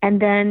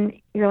 And then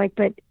you're like,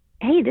 but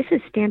hey, this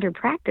is standard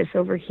practice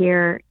over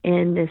here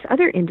in this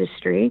other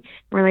industry.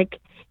 We're like,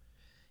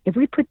 if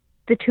we put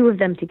the two of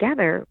them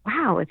together,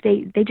 wow, if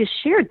they just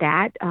shared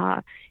that,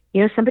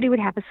 somebody would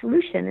have a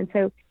solution. And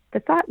so the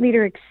thought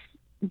leader,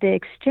 the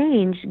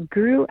exchange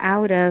grew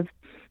out of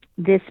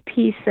this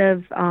piece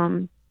of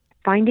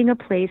finding a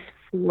place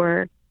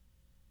for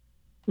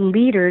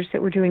leaders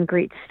that were doing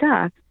great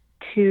stuff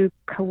to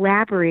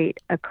collaborate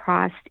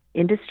across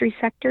industry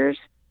sectors.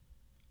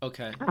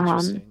 Okay,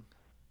 interesting.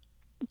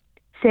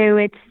 So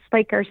it's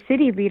like our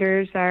city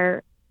leaders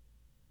are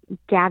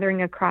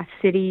gathering across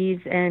cities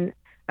and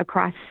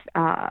across,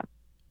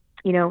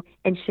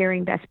 and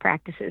sharing best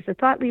practices. The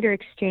Thought Leader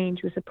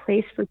Exchange was a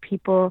place for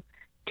people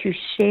to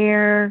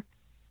share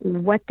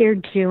what they're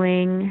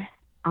doing,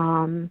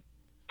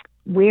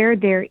 where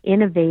they're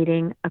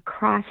innovating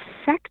across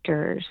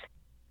sectors,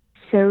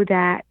 so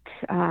that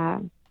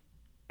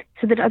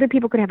other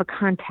people could have a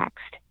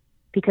context.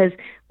 Because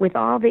with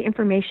all the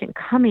information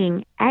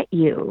coming at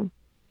you,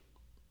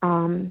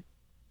 how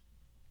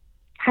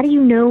do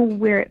you know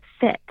where it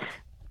fits?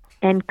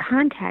 And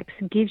context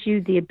gives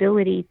you the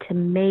ability to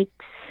make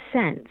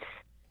sense.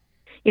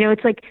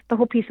 It's like the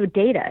whole piece with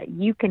data.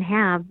 You can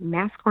have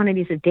mass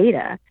quantities of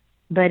data,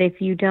 but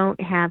if you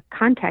don't have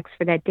context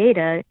for that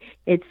data,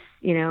 it's,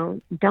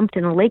 dumped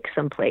in a lake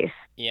someplace.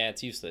 Yeah,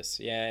 it's useless.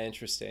 Yeah,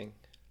 interesting.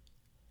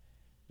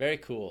 Very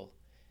cool.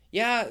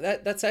 Yeah,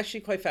 that's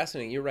actually quite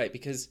fascinating. You're right,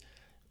 because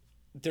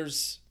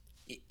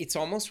it's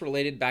almost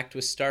related back to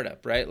a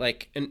startup, right?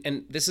 Like,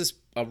 and this is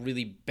a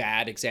really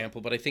bad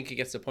example, but I think it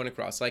gets the point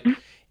across. Like,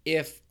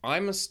 if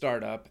I'm a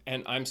startup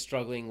and I'm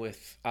struggling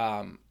with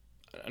an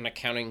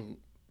accounting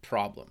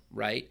problem,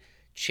 right?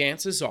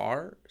 Chances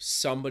are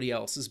somebody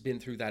else has been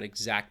through that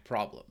exact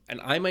problem.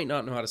 And I might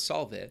not know how to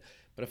solve it,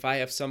 but if I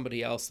have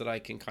somebody else that I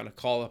can kind of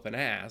call up and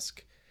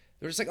ask,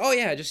 they're just like, oh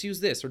yeah, just use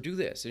this or do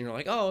this. And you're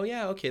like, oh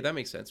yeah, okay, that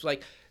makes sense.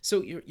 Like,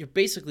 so you're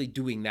basically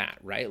doing that,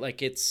 right?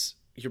 Like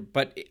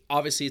but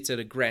obviously it's at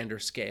a grander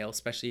scale,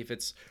 especially if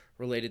it's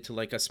related to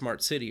like a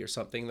smart city or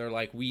something. They're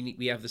like, we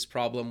have this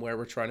problem where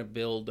we're trying to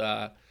build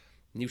a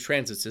new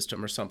transit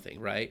system or something,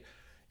 right?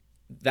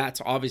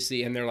 That's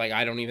obviously, and they're like,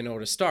 I don't even know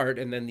where to start.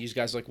 And then these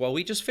guys are like, well,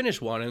 we just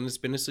finished one and it's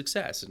been a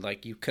success. And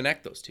like, you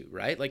connect those two,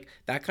 right? Like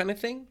that kind of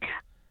thing.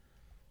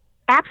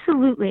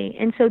 Absolutely.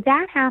 And so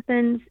that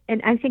happens.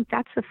 And I think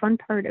that's the fun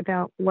part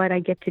about what I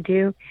get to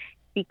do,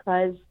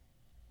 because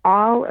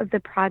all of the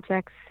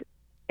projects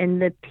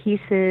and the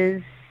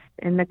pieces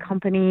and the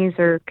companies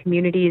or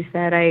communities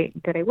that I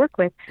work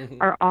with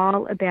are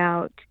all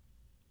about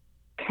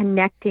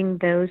connecting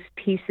those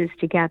pieces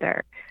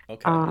together.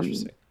 Okay,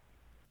 interesting.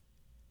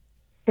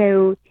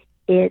 So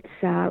it's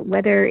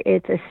whether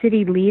it's a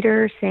city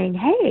leader saying,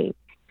 hey,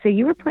 so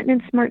you were putting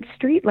in smart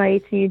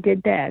streetlights and you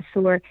did this,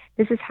 or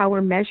this is how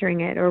we're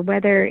measuring it, or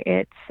whether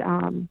it's,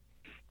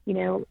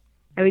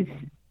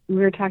 we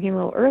were talking a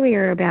little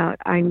earlier about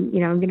I'm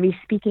going to be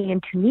speaking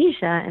in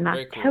Tunisia in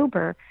Very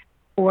October,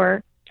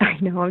 or I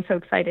know I'm so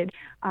excited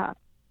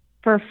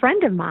for a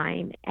friend of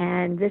mine,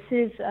 and this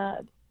is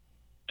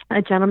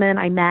a gentleman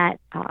I met.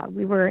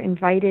 We were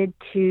invited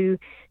to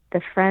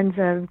the Friends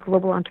of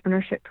Global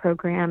Entrepreneurship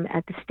program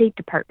at the State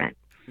Department.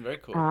 Very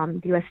cool.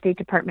 The U.S. State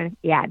Department.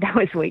 Yeah, that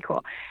was way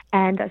cool.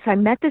 And so I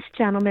met this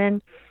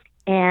gentleman,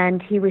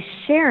 and he was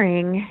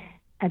sharing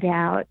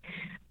about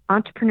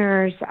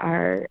entrepreneurs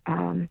are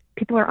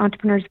people are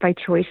entrepreneurs by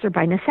choice or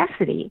by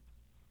necessity.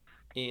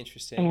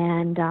 Interesting.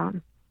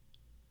 And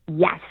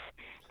yes.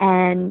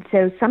 And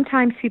so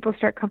sometimes people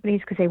start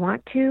companies because they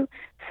want to.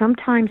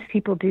 Sometimes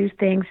people do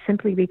things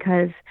simply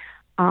because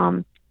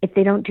if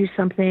they don't do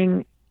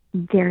something,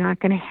 they're not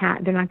going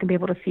to be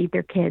able to feed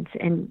their kids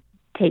and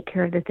take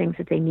care of the things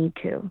that they need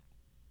to.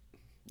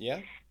 Yeah.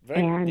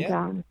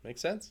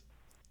 Makes sense.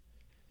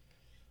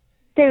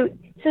 So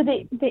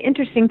the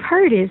interesting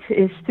part is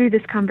through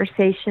this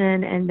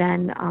conversation, and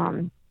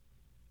then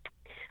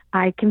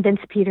I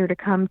convinced Peter to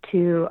come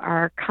to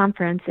our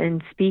conference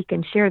and speak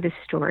and share this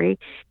story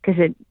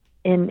because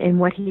in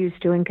what he was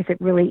doing, because it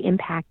really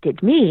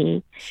impacted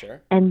me.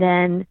 Sure. And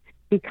then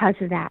because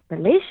of that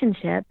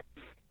relationship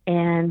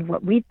and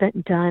what we've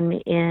done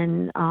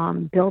in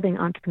building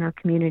entrepreneur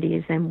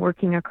communities and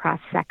working across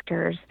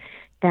sectors,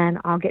 then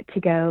I'll get to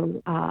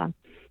go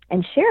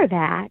and share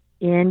that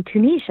in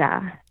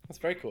Tunisia. That's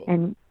very cool.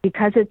 And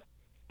because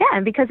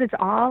it's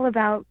all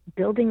about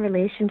building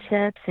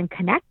relationships and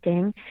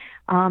connecting,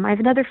 I have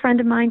another friend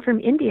of mine from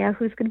India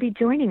who's going to be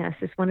joining us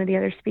as one of the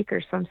other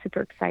speakers, so I'm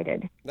super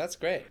excited. That's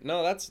great.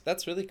 No,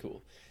 that's really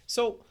cool.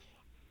 So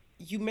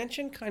you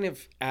mentioned kind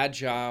of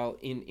agile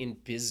in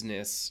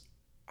business.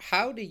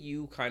 how do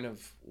you kind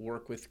of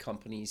work with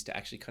companies to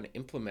actually kind of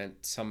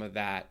implement some of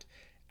that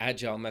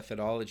agile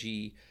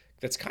methodology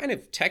that's kind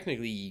of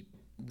technically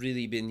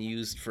really been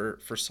used for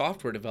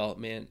software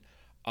development,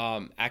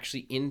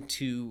 actually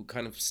into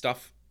kind of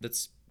stuff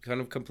that's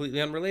kind of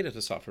completely unrelated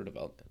to software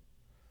development?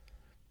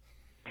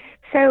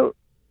 So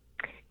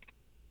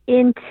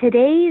in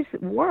today's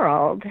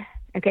world,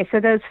 okay,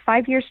 so those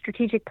 5-year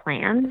strategic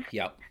plans,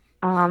 yep.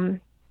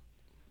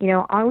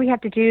 All we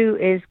have to do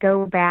is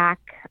go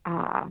back,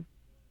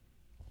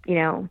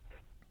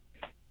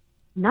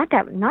 not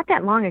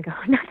that long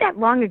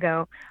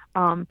ago,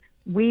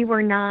 we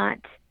were not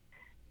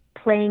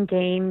playing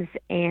games,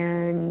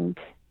 and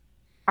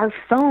our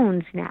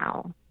phones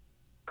now,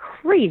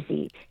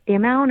 crazy. The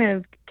amount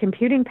of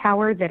computing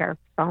power that our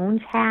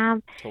phones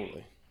have.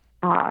 Totally.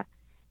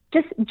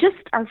 Just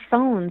our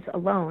phones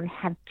alone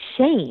have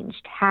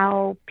changed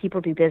how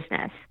people do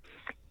business.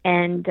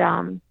 And,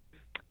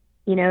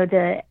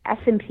 the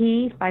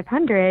S&P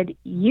 500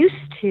 used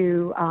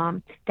to,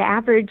 the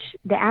average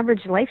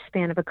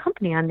lifespan of a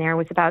company on there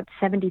was about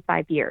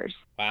 75 years.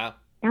 Wow.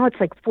 Now it's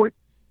like 14.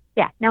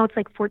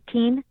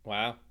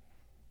 Wow.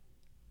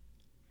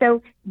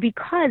 So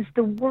because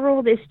the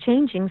world is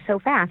changing so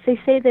fast, they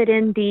say that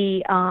in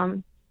the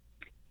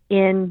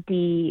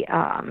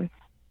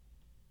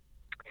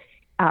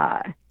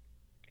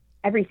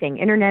everything,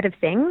 Internet of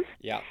Things,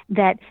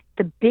 that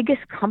the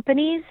biggest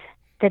companies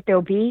that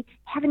there'll be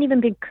haven't even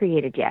been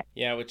created yet.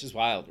 Yeah, which is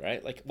wild,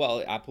 right? Like,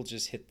 well, Apple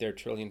just hit their $1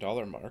 trillion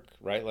mark,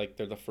 right? Like,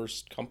 they're the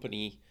first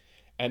company,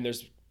 and they're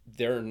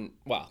in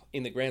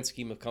the grand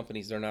scheme of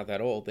companies, they're not that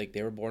old. Like,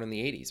 they were born in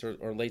the 80s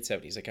or late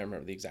 70s. I can't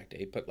remember the exact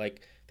date, but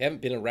like, they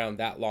haven't been around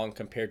that long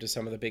compared to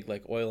some of the big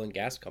like oil and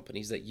gas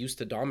companies that used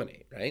to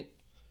dominate, right?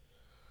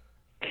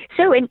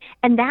 So, and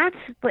that's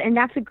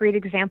a great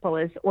example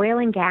is oil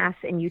and gas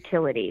and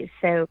utilities.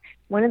 So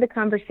one of the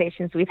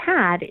conversations we've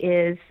had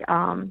is,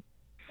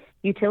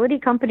 utility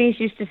companies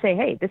used to say,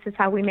 hey, this is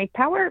how we make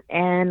power,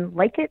 and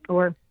like it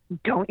or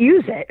don't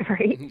use it,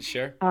 right?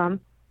 Sure.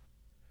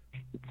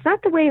 It's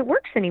not the way it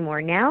works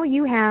anymore. Now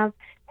you have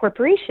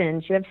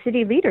corporations, you have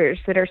city leaders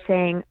that are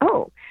saying,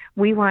 oh,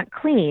 we want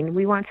clean,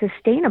 we want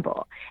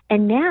sustainable.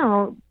 And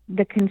now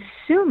the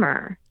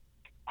consumer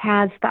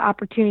has the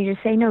opportunity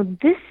to say, no,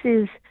 this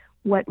is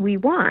what we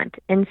want.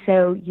 And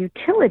so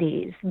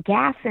utilities,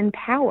 gas and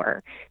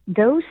power,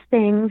 those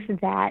things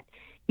that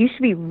used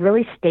to be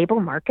really stable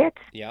markets,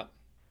 they're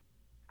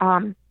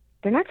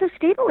not so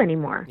stable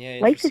anymore. Yeah,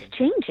 life is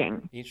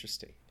changing.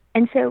 Interesting.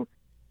 And so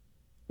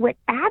what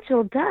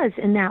Agile does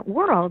in that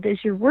world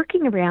is you're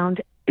working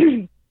around,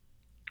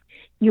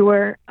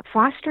 you're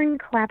fostering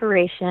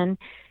collaboration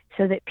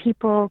so that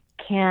people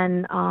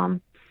can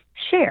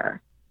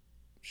share.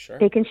 Sure.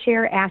 They can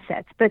share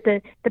assets. But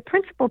the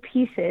principal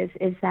piece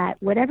is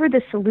that whatever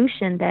the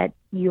solution that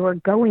you're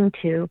going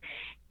to,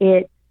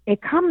 it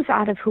comes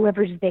out of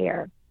whoever's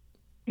there.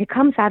 It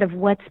comes out of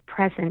what's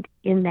present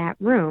in that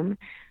room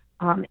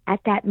at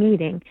that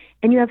meeting.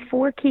 And you have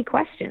 4 key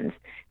questions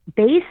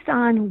based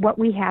on what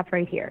we have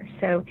right here.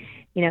 So,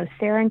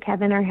 Sarah and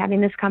Kevin are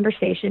having this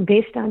conversation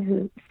based on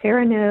who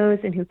Sarah knows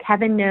and who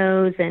Kevin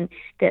knows and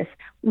this.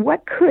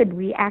 What could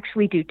we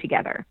actually do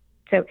together?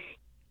 So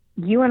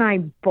you and I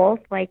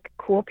both like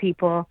cool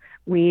people.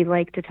 We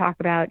like to talk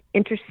about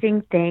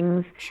interesting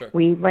things. Sure.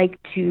 We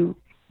like to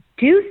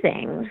do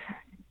things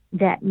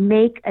that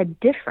make a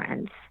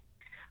difference.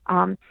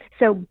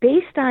 So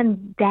based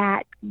on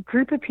that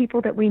group of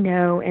people that we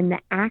know and the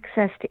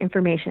access to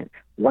information,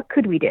 what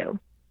could we do?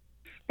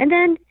 And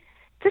then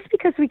just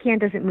because we can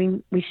doesn't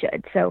mean we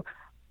should. So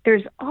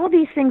there's all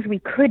these things we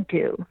could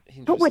do,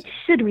 but what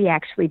should we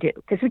actually do?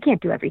 Because we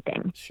can't do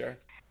everything. Sure.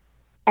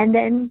 And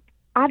then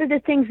out of the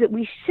things that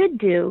we should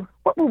do,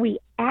 what will we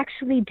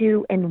actually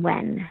do and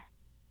when?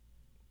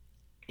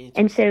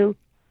 And so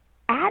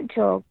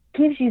Agile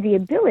gives you the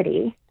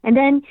ability, and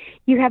then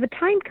you have a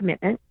time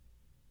commitment,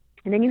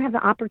 and then you have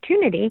the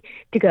opportunity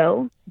to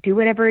go do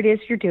whatever it is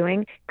you're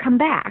doing, come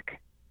back,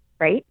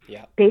 right?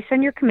 Yeah. Based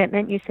on your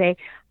commitment, you say,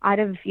 out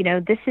of,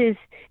 this is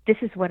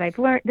what I've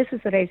learned, this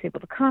is what I was able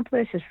to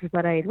accomplish, this is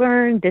what I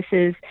learned, this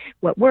is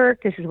what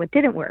worked, this is what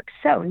didn't work.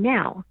 So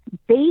now,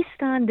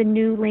 based on the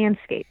new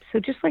landscape,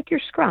 so just like your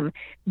Scrum,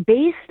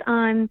 based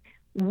on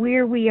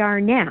where we are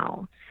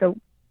now, so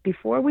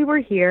before we were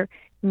here,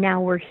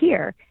 now we're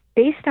here,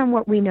 based on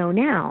what we know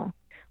now,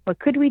 what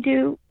could we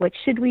do? What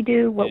should we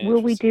do? What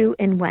will we do?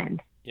 And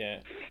when? Yeah.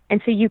 And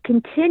so you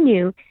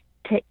continue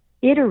to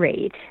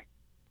iterate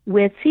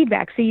with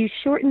feedback. So you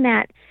shorten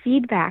that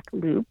feedback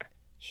loop.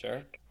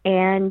 Sure.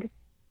 And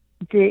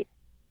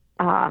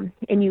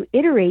and you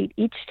iterate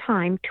each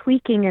time,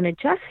 tweaking and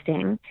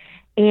adjusting.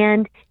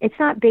 And it's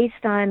not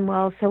based on,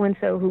 well,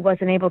 so-and-so who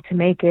wasn't able to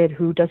make it,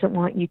 who doesn't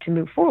want you to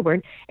move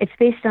forward. It's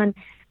based on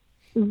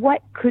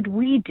what could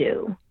we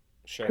do?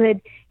 Sure.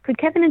 Could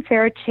Kevin and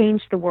Sarah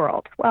change the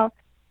world? Well,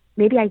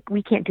 maybe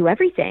we can't do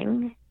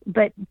everything,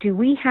 but do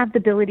we have the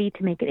ability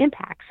to make an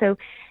impact? So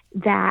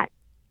that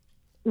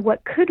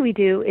what could we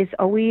do is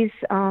always,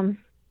 it's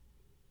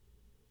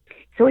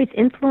always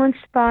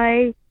influenced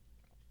by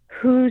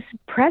who's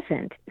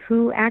present,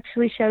 who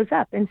actually shows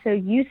up. And so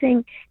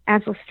using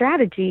Agile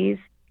strategies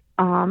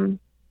in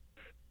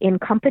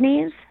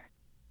companies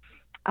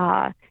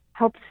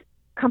helps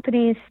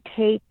companies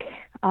take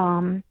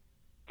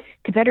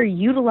to better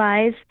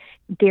utilize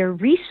their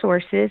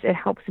resources. It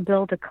helps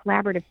build a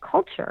collaborative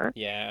culture.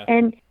 Yeah.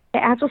 And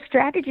the Agile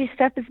strategy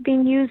stuff is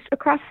being used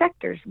across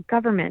sectors,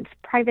 governments,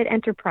 private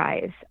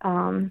enterprise.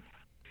 Doesn't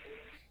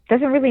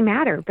really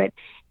matter, but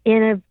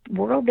in a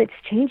world that's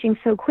changing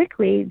so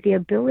quickly, the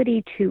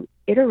ability to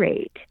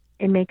iterate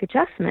and make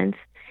adjustments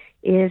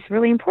is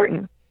really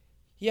important.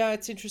 Yeah,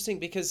 it's interesting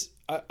because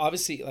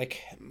obviously,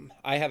 like,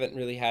 I haven't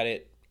really had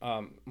it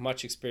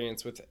much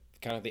experience with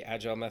kind of the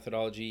Agile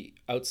methodology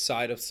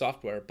outside of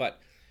software, but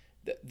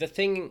the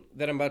thing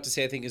that I'm about to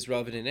say I think is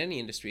relevant in any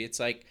industry. It's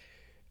like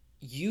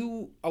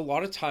a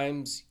lot of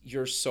times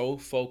you're so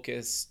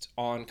focused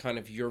on kind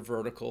of your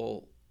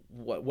vertical,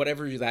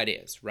 whatever that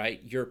is,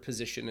 right? Your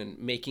position and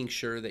making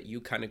sure that you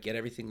kind of get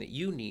everything that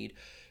you need.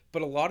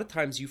 But a lot of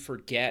times you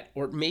forget,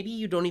 or maybe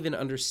you don't even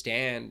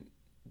understand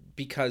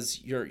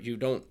because you're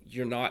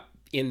not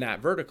in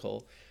that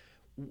vertical,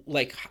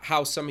 like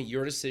how some of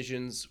your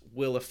decisions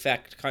will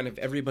affect kind of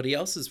everybody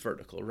else's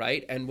vertical,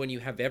 right? And when you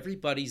have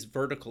everybody's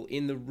vertical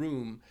in the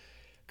room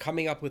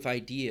coming up with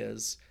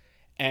ideas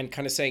and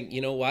kind of saying,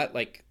 you know what,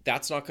 like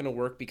that's not going to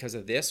work because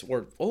of this,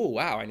 or, oh,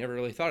 wow, I never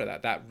really thought of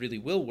that. That really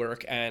will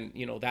work. And,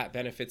 you know, that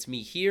benefits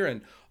me here.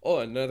 And, oh,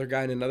 another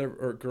guy in another,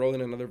 or girl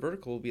in another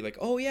vertical will be like,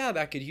 oh yeah,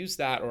 that could use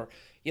that. Or,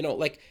 you know,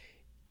 like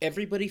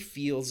everybody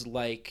feels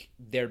like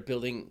they're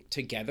building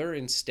together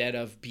instead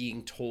of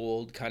being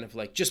told kind of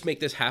like, just make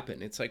this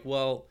happen. It's like,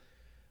 well,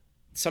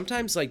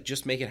 sometimes like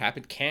just make it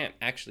happen can't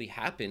actually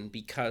happen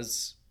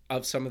because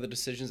of some of the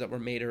decisions that were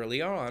made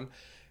early on.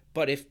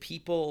 But if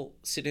people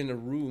sit in a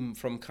room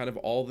from kind of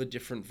all the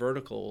different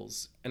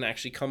verticals and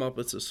actually come up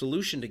with a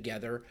solution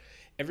together,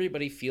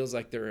 everybody feels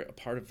like they're a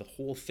part of the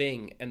whole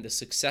thing, and the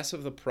success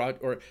of the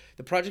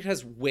project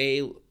has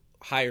way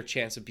higher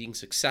chance of being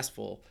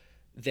successful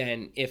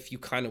than if you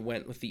kind of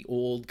went with the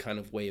old kind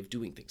of way of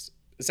doing things.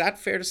 Is that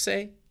fair to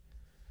say?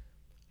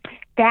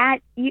 That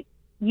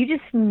you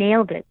just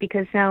nailed it,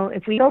 because now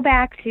if we go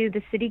back to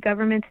the city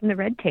governments and the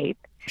red tape,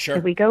 sure.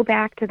 If we go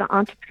back to the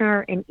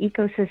entrepreneur and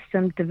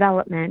ecosystem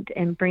development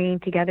and bringing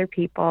together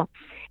people,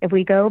 if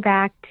we go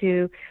back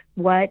to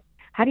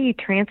how do you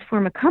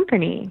transform a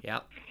company?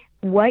 Yeah.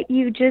 What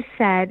you just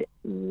said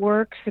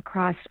works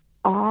across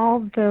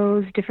all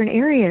those different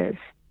areas.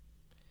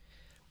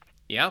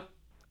 Yeah.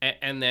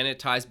 And then it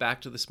ties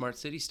back to the smart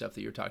city stuff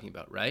that you're talking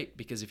about, right?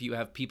 Because if you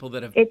have people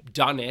that have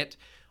done it,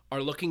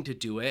 are looking to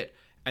do it,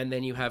 and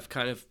then you have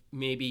kind of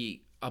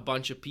maybe a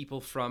bunch of people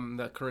from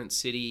the current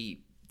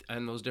city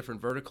and those different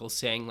verticals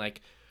saying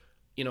like,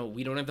 you know,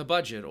 we don't have the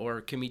budget,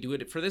 or can we do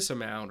it for this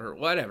amount, or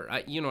whatever,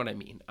 you know what I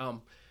mean?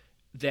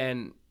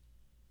 Then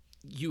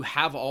you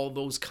have all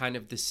those kind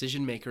of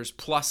decision makers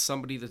plus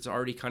somebody that's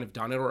already kind of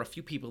done it, or a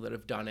few people that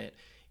have done it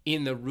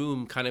in the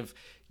room kind of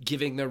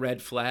giving the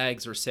red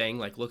flags or saying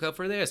like, look out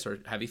for this, or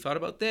have you thought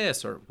about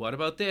this, or what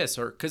about this?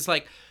 Or because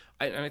like,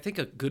 I think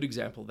a good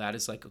example of that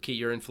is like, okay,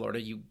 you're in Florida,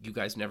 you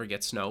guys never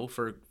get snow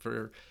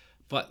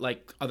but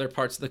like other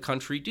parts of the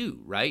country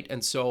do, right?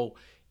 And so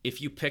if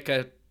you pick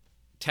a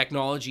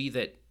technology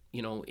that,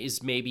 you know,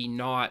 is maybe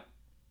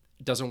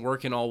doesn't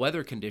work in all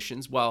weather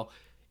conditions, well,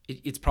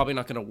 it's probably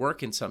not going to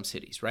work in some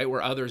cities, right?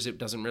 Where others, it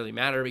doesn't really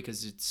matter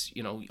because it's,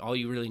 you know, all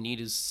you really need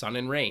is sun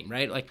and rain,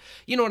 right? Like,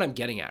 you know what I'm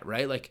getting at,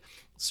 right? Like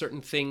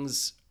certain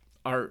things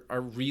are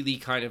really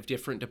kind of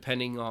different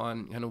depending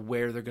on kind of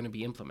where they're going to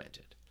be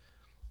implemented.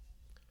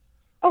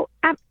 Oh,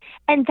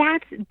 and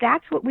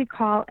that's what we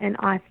call an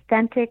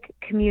authentic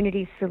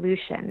community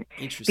solution.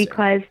 Interesting.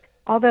 Because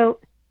although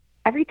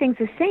everything's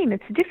the same,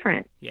 it's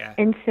different. Yeah.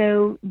 And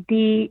so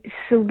the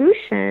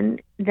solution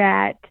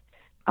that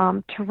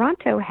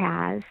Toronto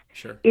has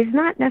sure. is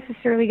not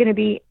necessarily going to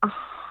be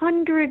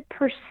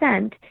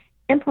 100%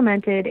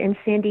 implemented in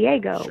San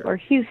Diego sure. or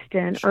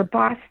Houston sure. or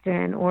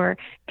Boston or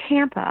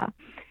Tampa.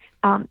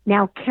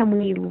 Now, can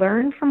we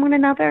learn from one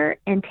another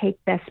and take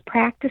best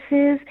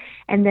practices,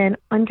 and then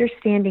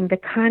understanding the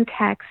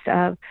context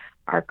of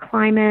our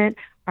climate,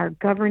 our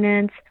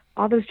governance,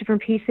 all those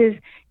different pieces,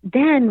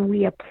 then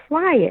we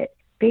apply it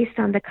based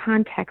on the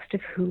context of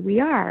who we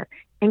are.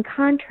 In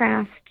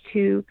contrast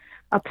to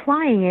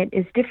applying it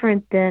is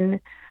different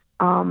than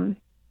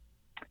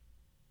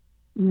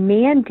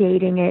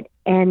mandating it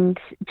and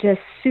just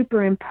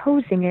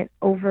superimposing it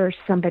over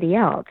somebody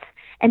else.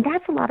 And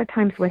that's a lot of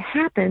times what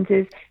happens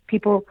is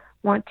people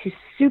want to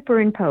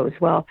superimpose.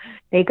 Well,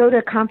 they go to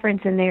a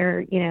conference and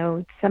they're, you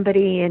know,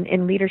 somebody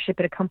in leadership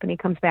at a company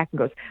comes back and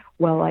goes,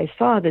 well, I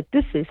saw that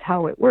this is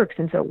how it works,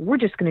 and so we're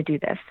just going to do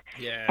this.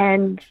 Yeah,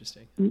 and,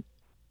 interesting.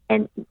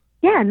 And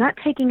yeah, not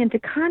taking into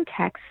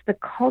context the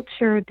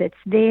culture that's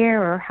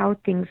there or how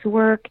things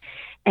work,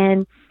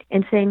 and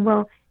saying,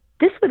 well,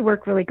 this would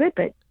work really good,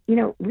 but, you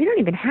know, we don't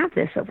even have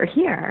this over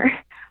here.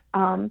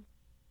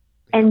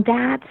 And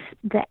that's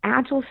the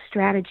Agile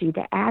strategy,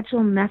 the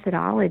Agile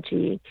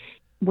methodology,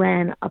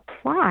 when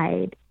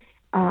applied,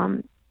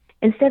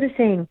 instead of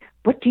saying,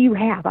 what do you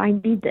have? I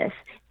need this.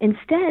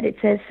 Instead, it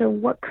says, so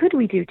what could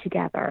we do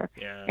together?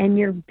 Yeah. And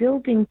you're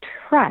building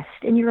trust,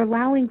 and you're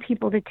allowing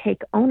people to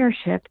take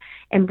ownership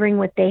and bring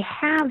what they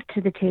have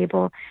to the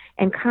table,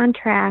 and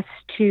contrast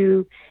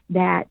to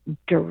that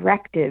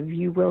directive,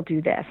 you will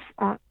do this,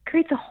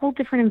 creates a whole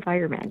different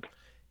environment.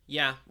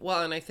 Yeah,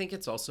 well, and I think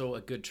it's also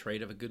a good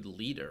trait of a good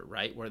leader,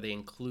 right? Where they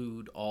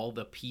include all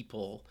the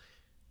people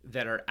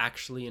that are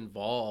actually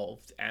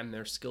involved and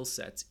their skill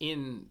sets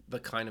in the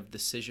kind of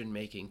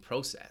decision-making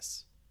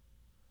process.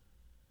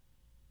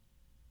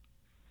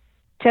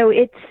 So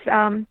it's,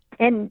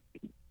 and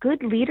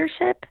good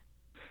leadership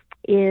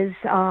is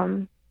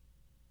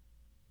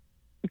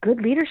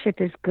good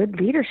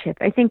leadership.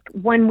 I think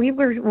when we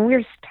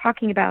were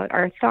talking about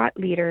our thought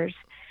leaders,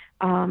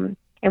 and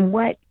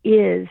what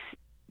is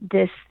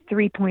this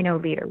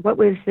 3.0 leader? What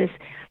was this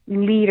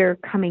leader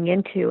coming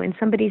into? And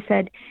somebody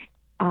said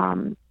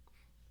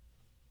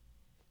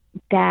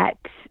that,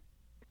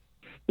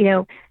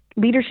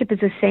 leadership is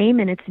the same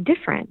and it's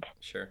different.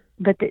 Sure.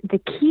 But the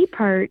key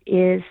part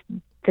is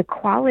the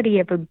quality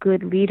of a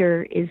good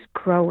leader is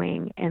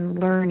growing and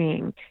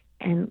learning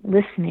and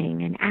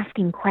listening and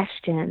asking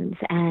questions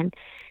and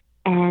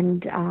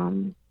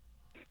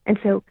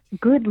so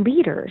good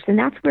leaders, and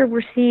that's where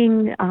we're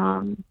seeing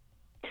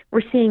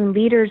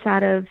leaders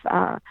out of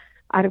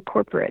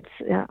corporates,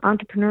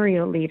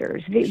 entrepreneurial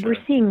leaders. Sure.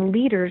 We're seeing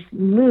leaders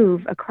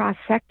move across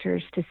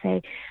sectors to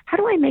say, how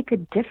do I make a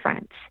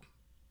difference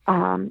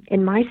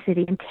in my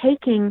city, and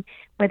taking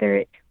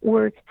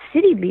or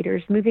city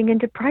leaders moving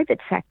into private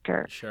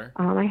sector. Sure.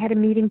 I had a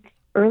meeting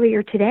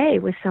earlier today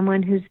with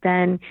someone who's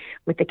been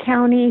with the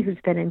county, who's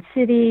been in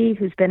city,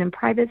 who's been in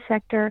private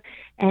sector,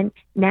 and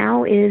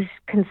now is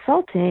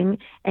consulting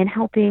and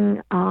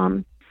helping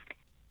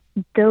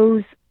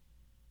those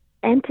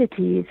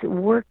entities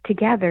work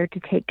together to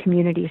take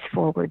communities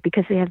forward,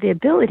 because they have the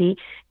ability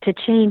to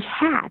change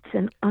hats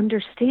and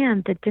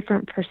understand the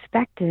different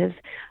perspectives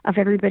of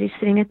everybody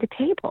sitting at the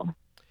table.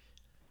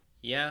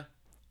 Yeah,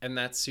 and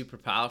that's super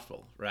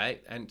powerful,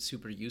 right? And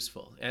super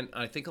useful. And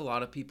I think a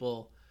lot of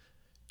people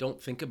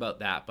don't think about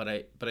that, but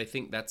I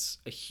think that's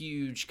a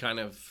huge kind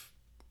of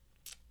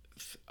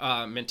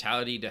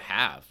mentality to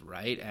have,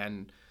 right?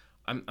 And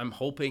I'm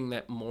hoping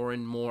that more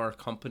and more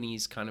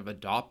companies kind of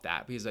adopt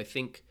that, because I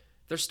think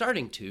they're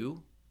starting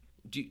to.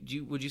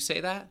 Would you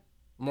say that?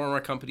 More and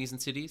more companies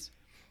and cities?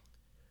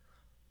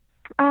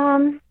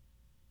 Yeah,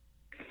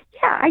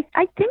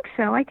 I think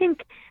so. I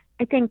think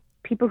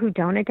people who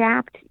don't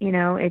adapt,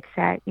 it's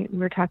that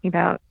we're talking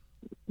about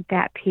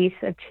that piece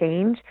of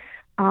change.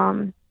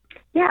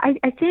 Yeah,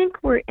 I think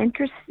we're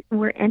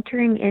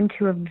entering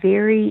into a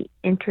very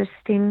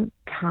interesting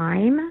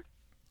time,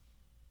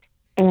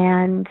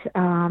 and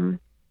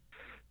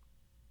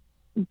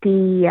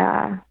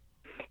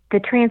the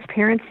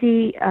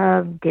transparency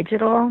of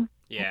digital,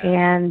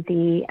 and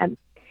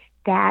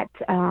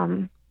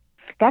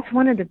that's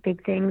one of the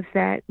big things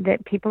that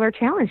people are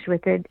challenged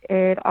with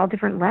at all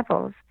different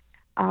levels.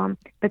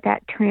 But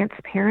that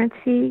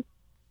transparency,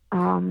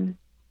 I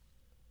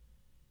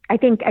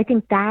think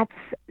that's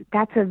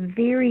a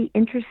very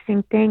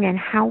interesting thing. And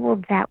how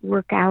will that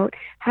work out?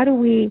 How do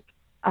we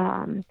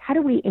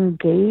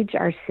engage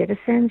our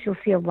citizens? You'll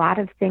see a lot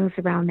of things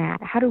around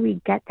that. How do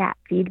we get that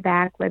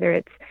feedback, whether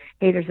it's,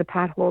 hey, there's a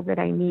pothole that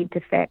I need to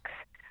fix.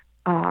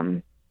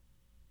 And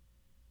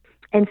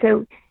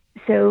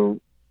so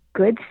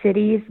good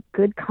cities,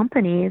 good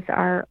companies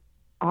are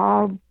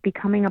all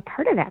becoming a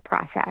part of that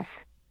process.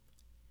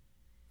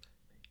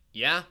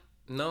 Yeah,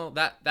 no,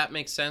 that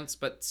makes sense.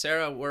 But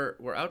Sarah,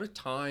 we're out of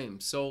time.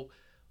 So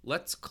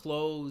let's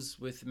close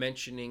with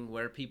mentioning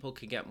where people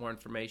can get more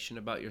information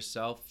about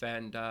yourself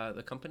and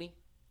the company.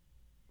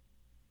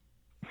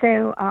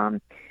 So,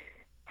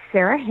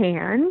 Sarah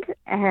Hand,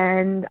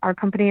 and our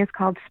company is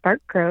called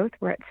Spark Growth.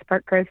 We're at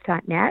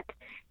sparkgrowth.net,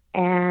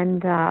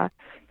 and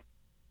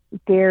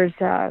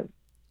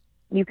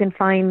you can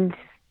find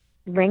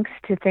links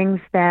to things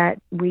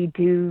that we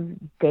do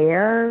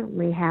there.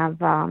 We have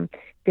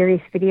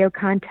various video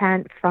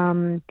content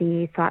from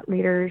the thought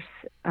leaders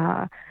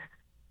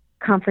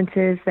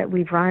conferences that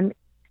we've run,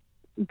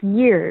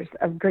 years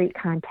of great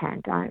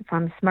content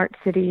from smart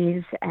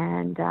cities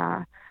and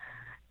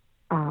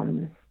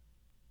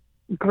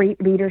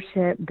great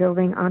leadership,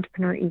 building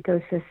entrepreneur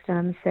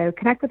ecosystems. So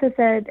connect with us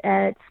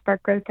at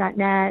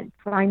sparkgrowth.net.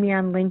 Find me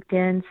on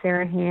LinkedIn,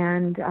 Sarah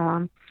Hand.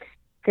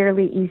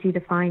 Fairly easy to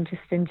find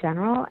just in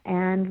general,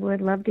 and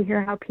would love to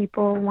hear how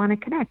people want to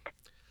connect.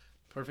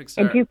 Perfect,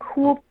 Sarah. And do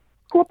cool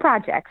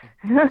projects.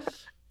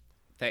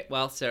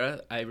 Well,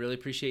 Sarah, I really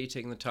appreciate you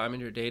taking the time in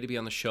your day to be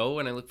on the show,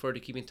 and I look forward to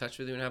keeping in touch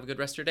with you, and have a good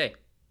rest of your day.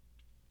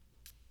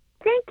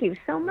 Thank you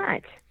so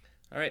much.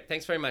 All right,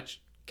 thanks very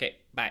much. Okay,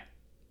 bye.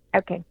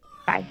 Okay,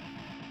 bye.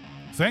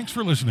 Thanks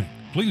for listening.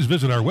 Please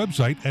visit our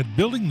website at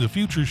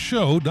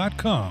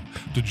buildingthefutureshow.com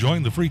to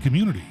join the free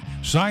community,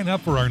 sign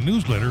up for our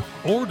newsletter,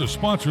 or to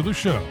sponsor the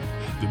show.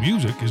 The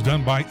music is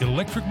done by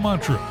Electric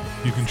Mantra.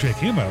 You can check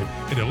him out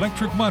at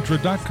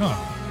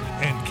electricmantra.com,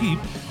 and keep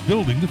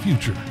building the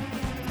future.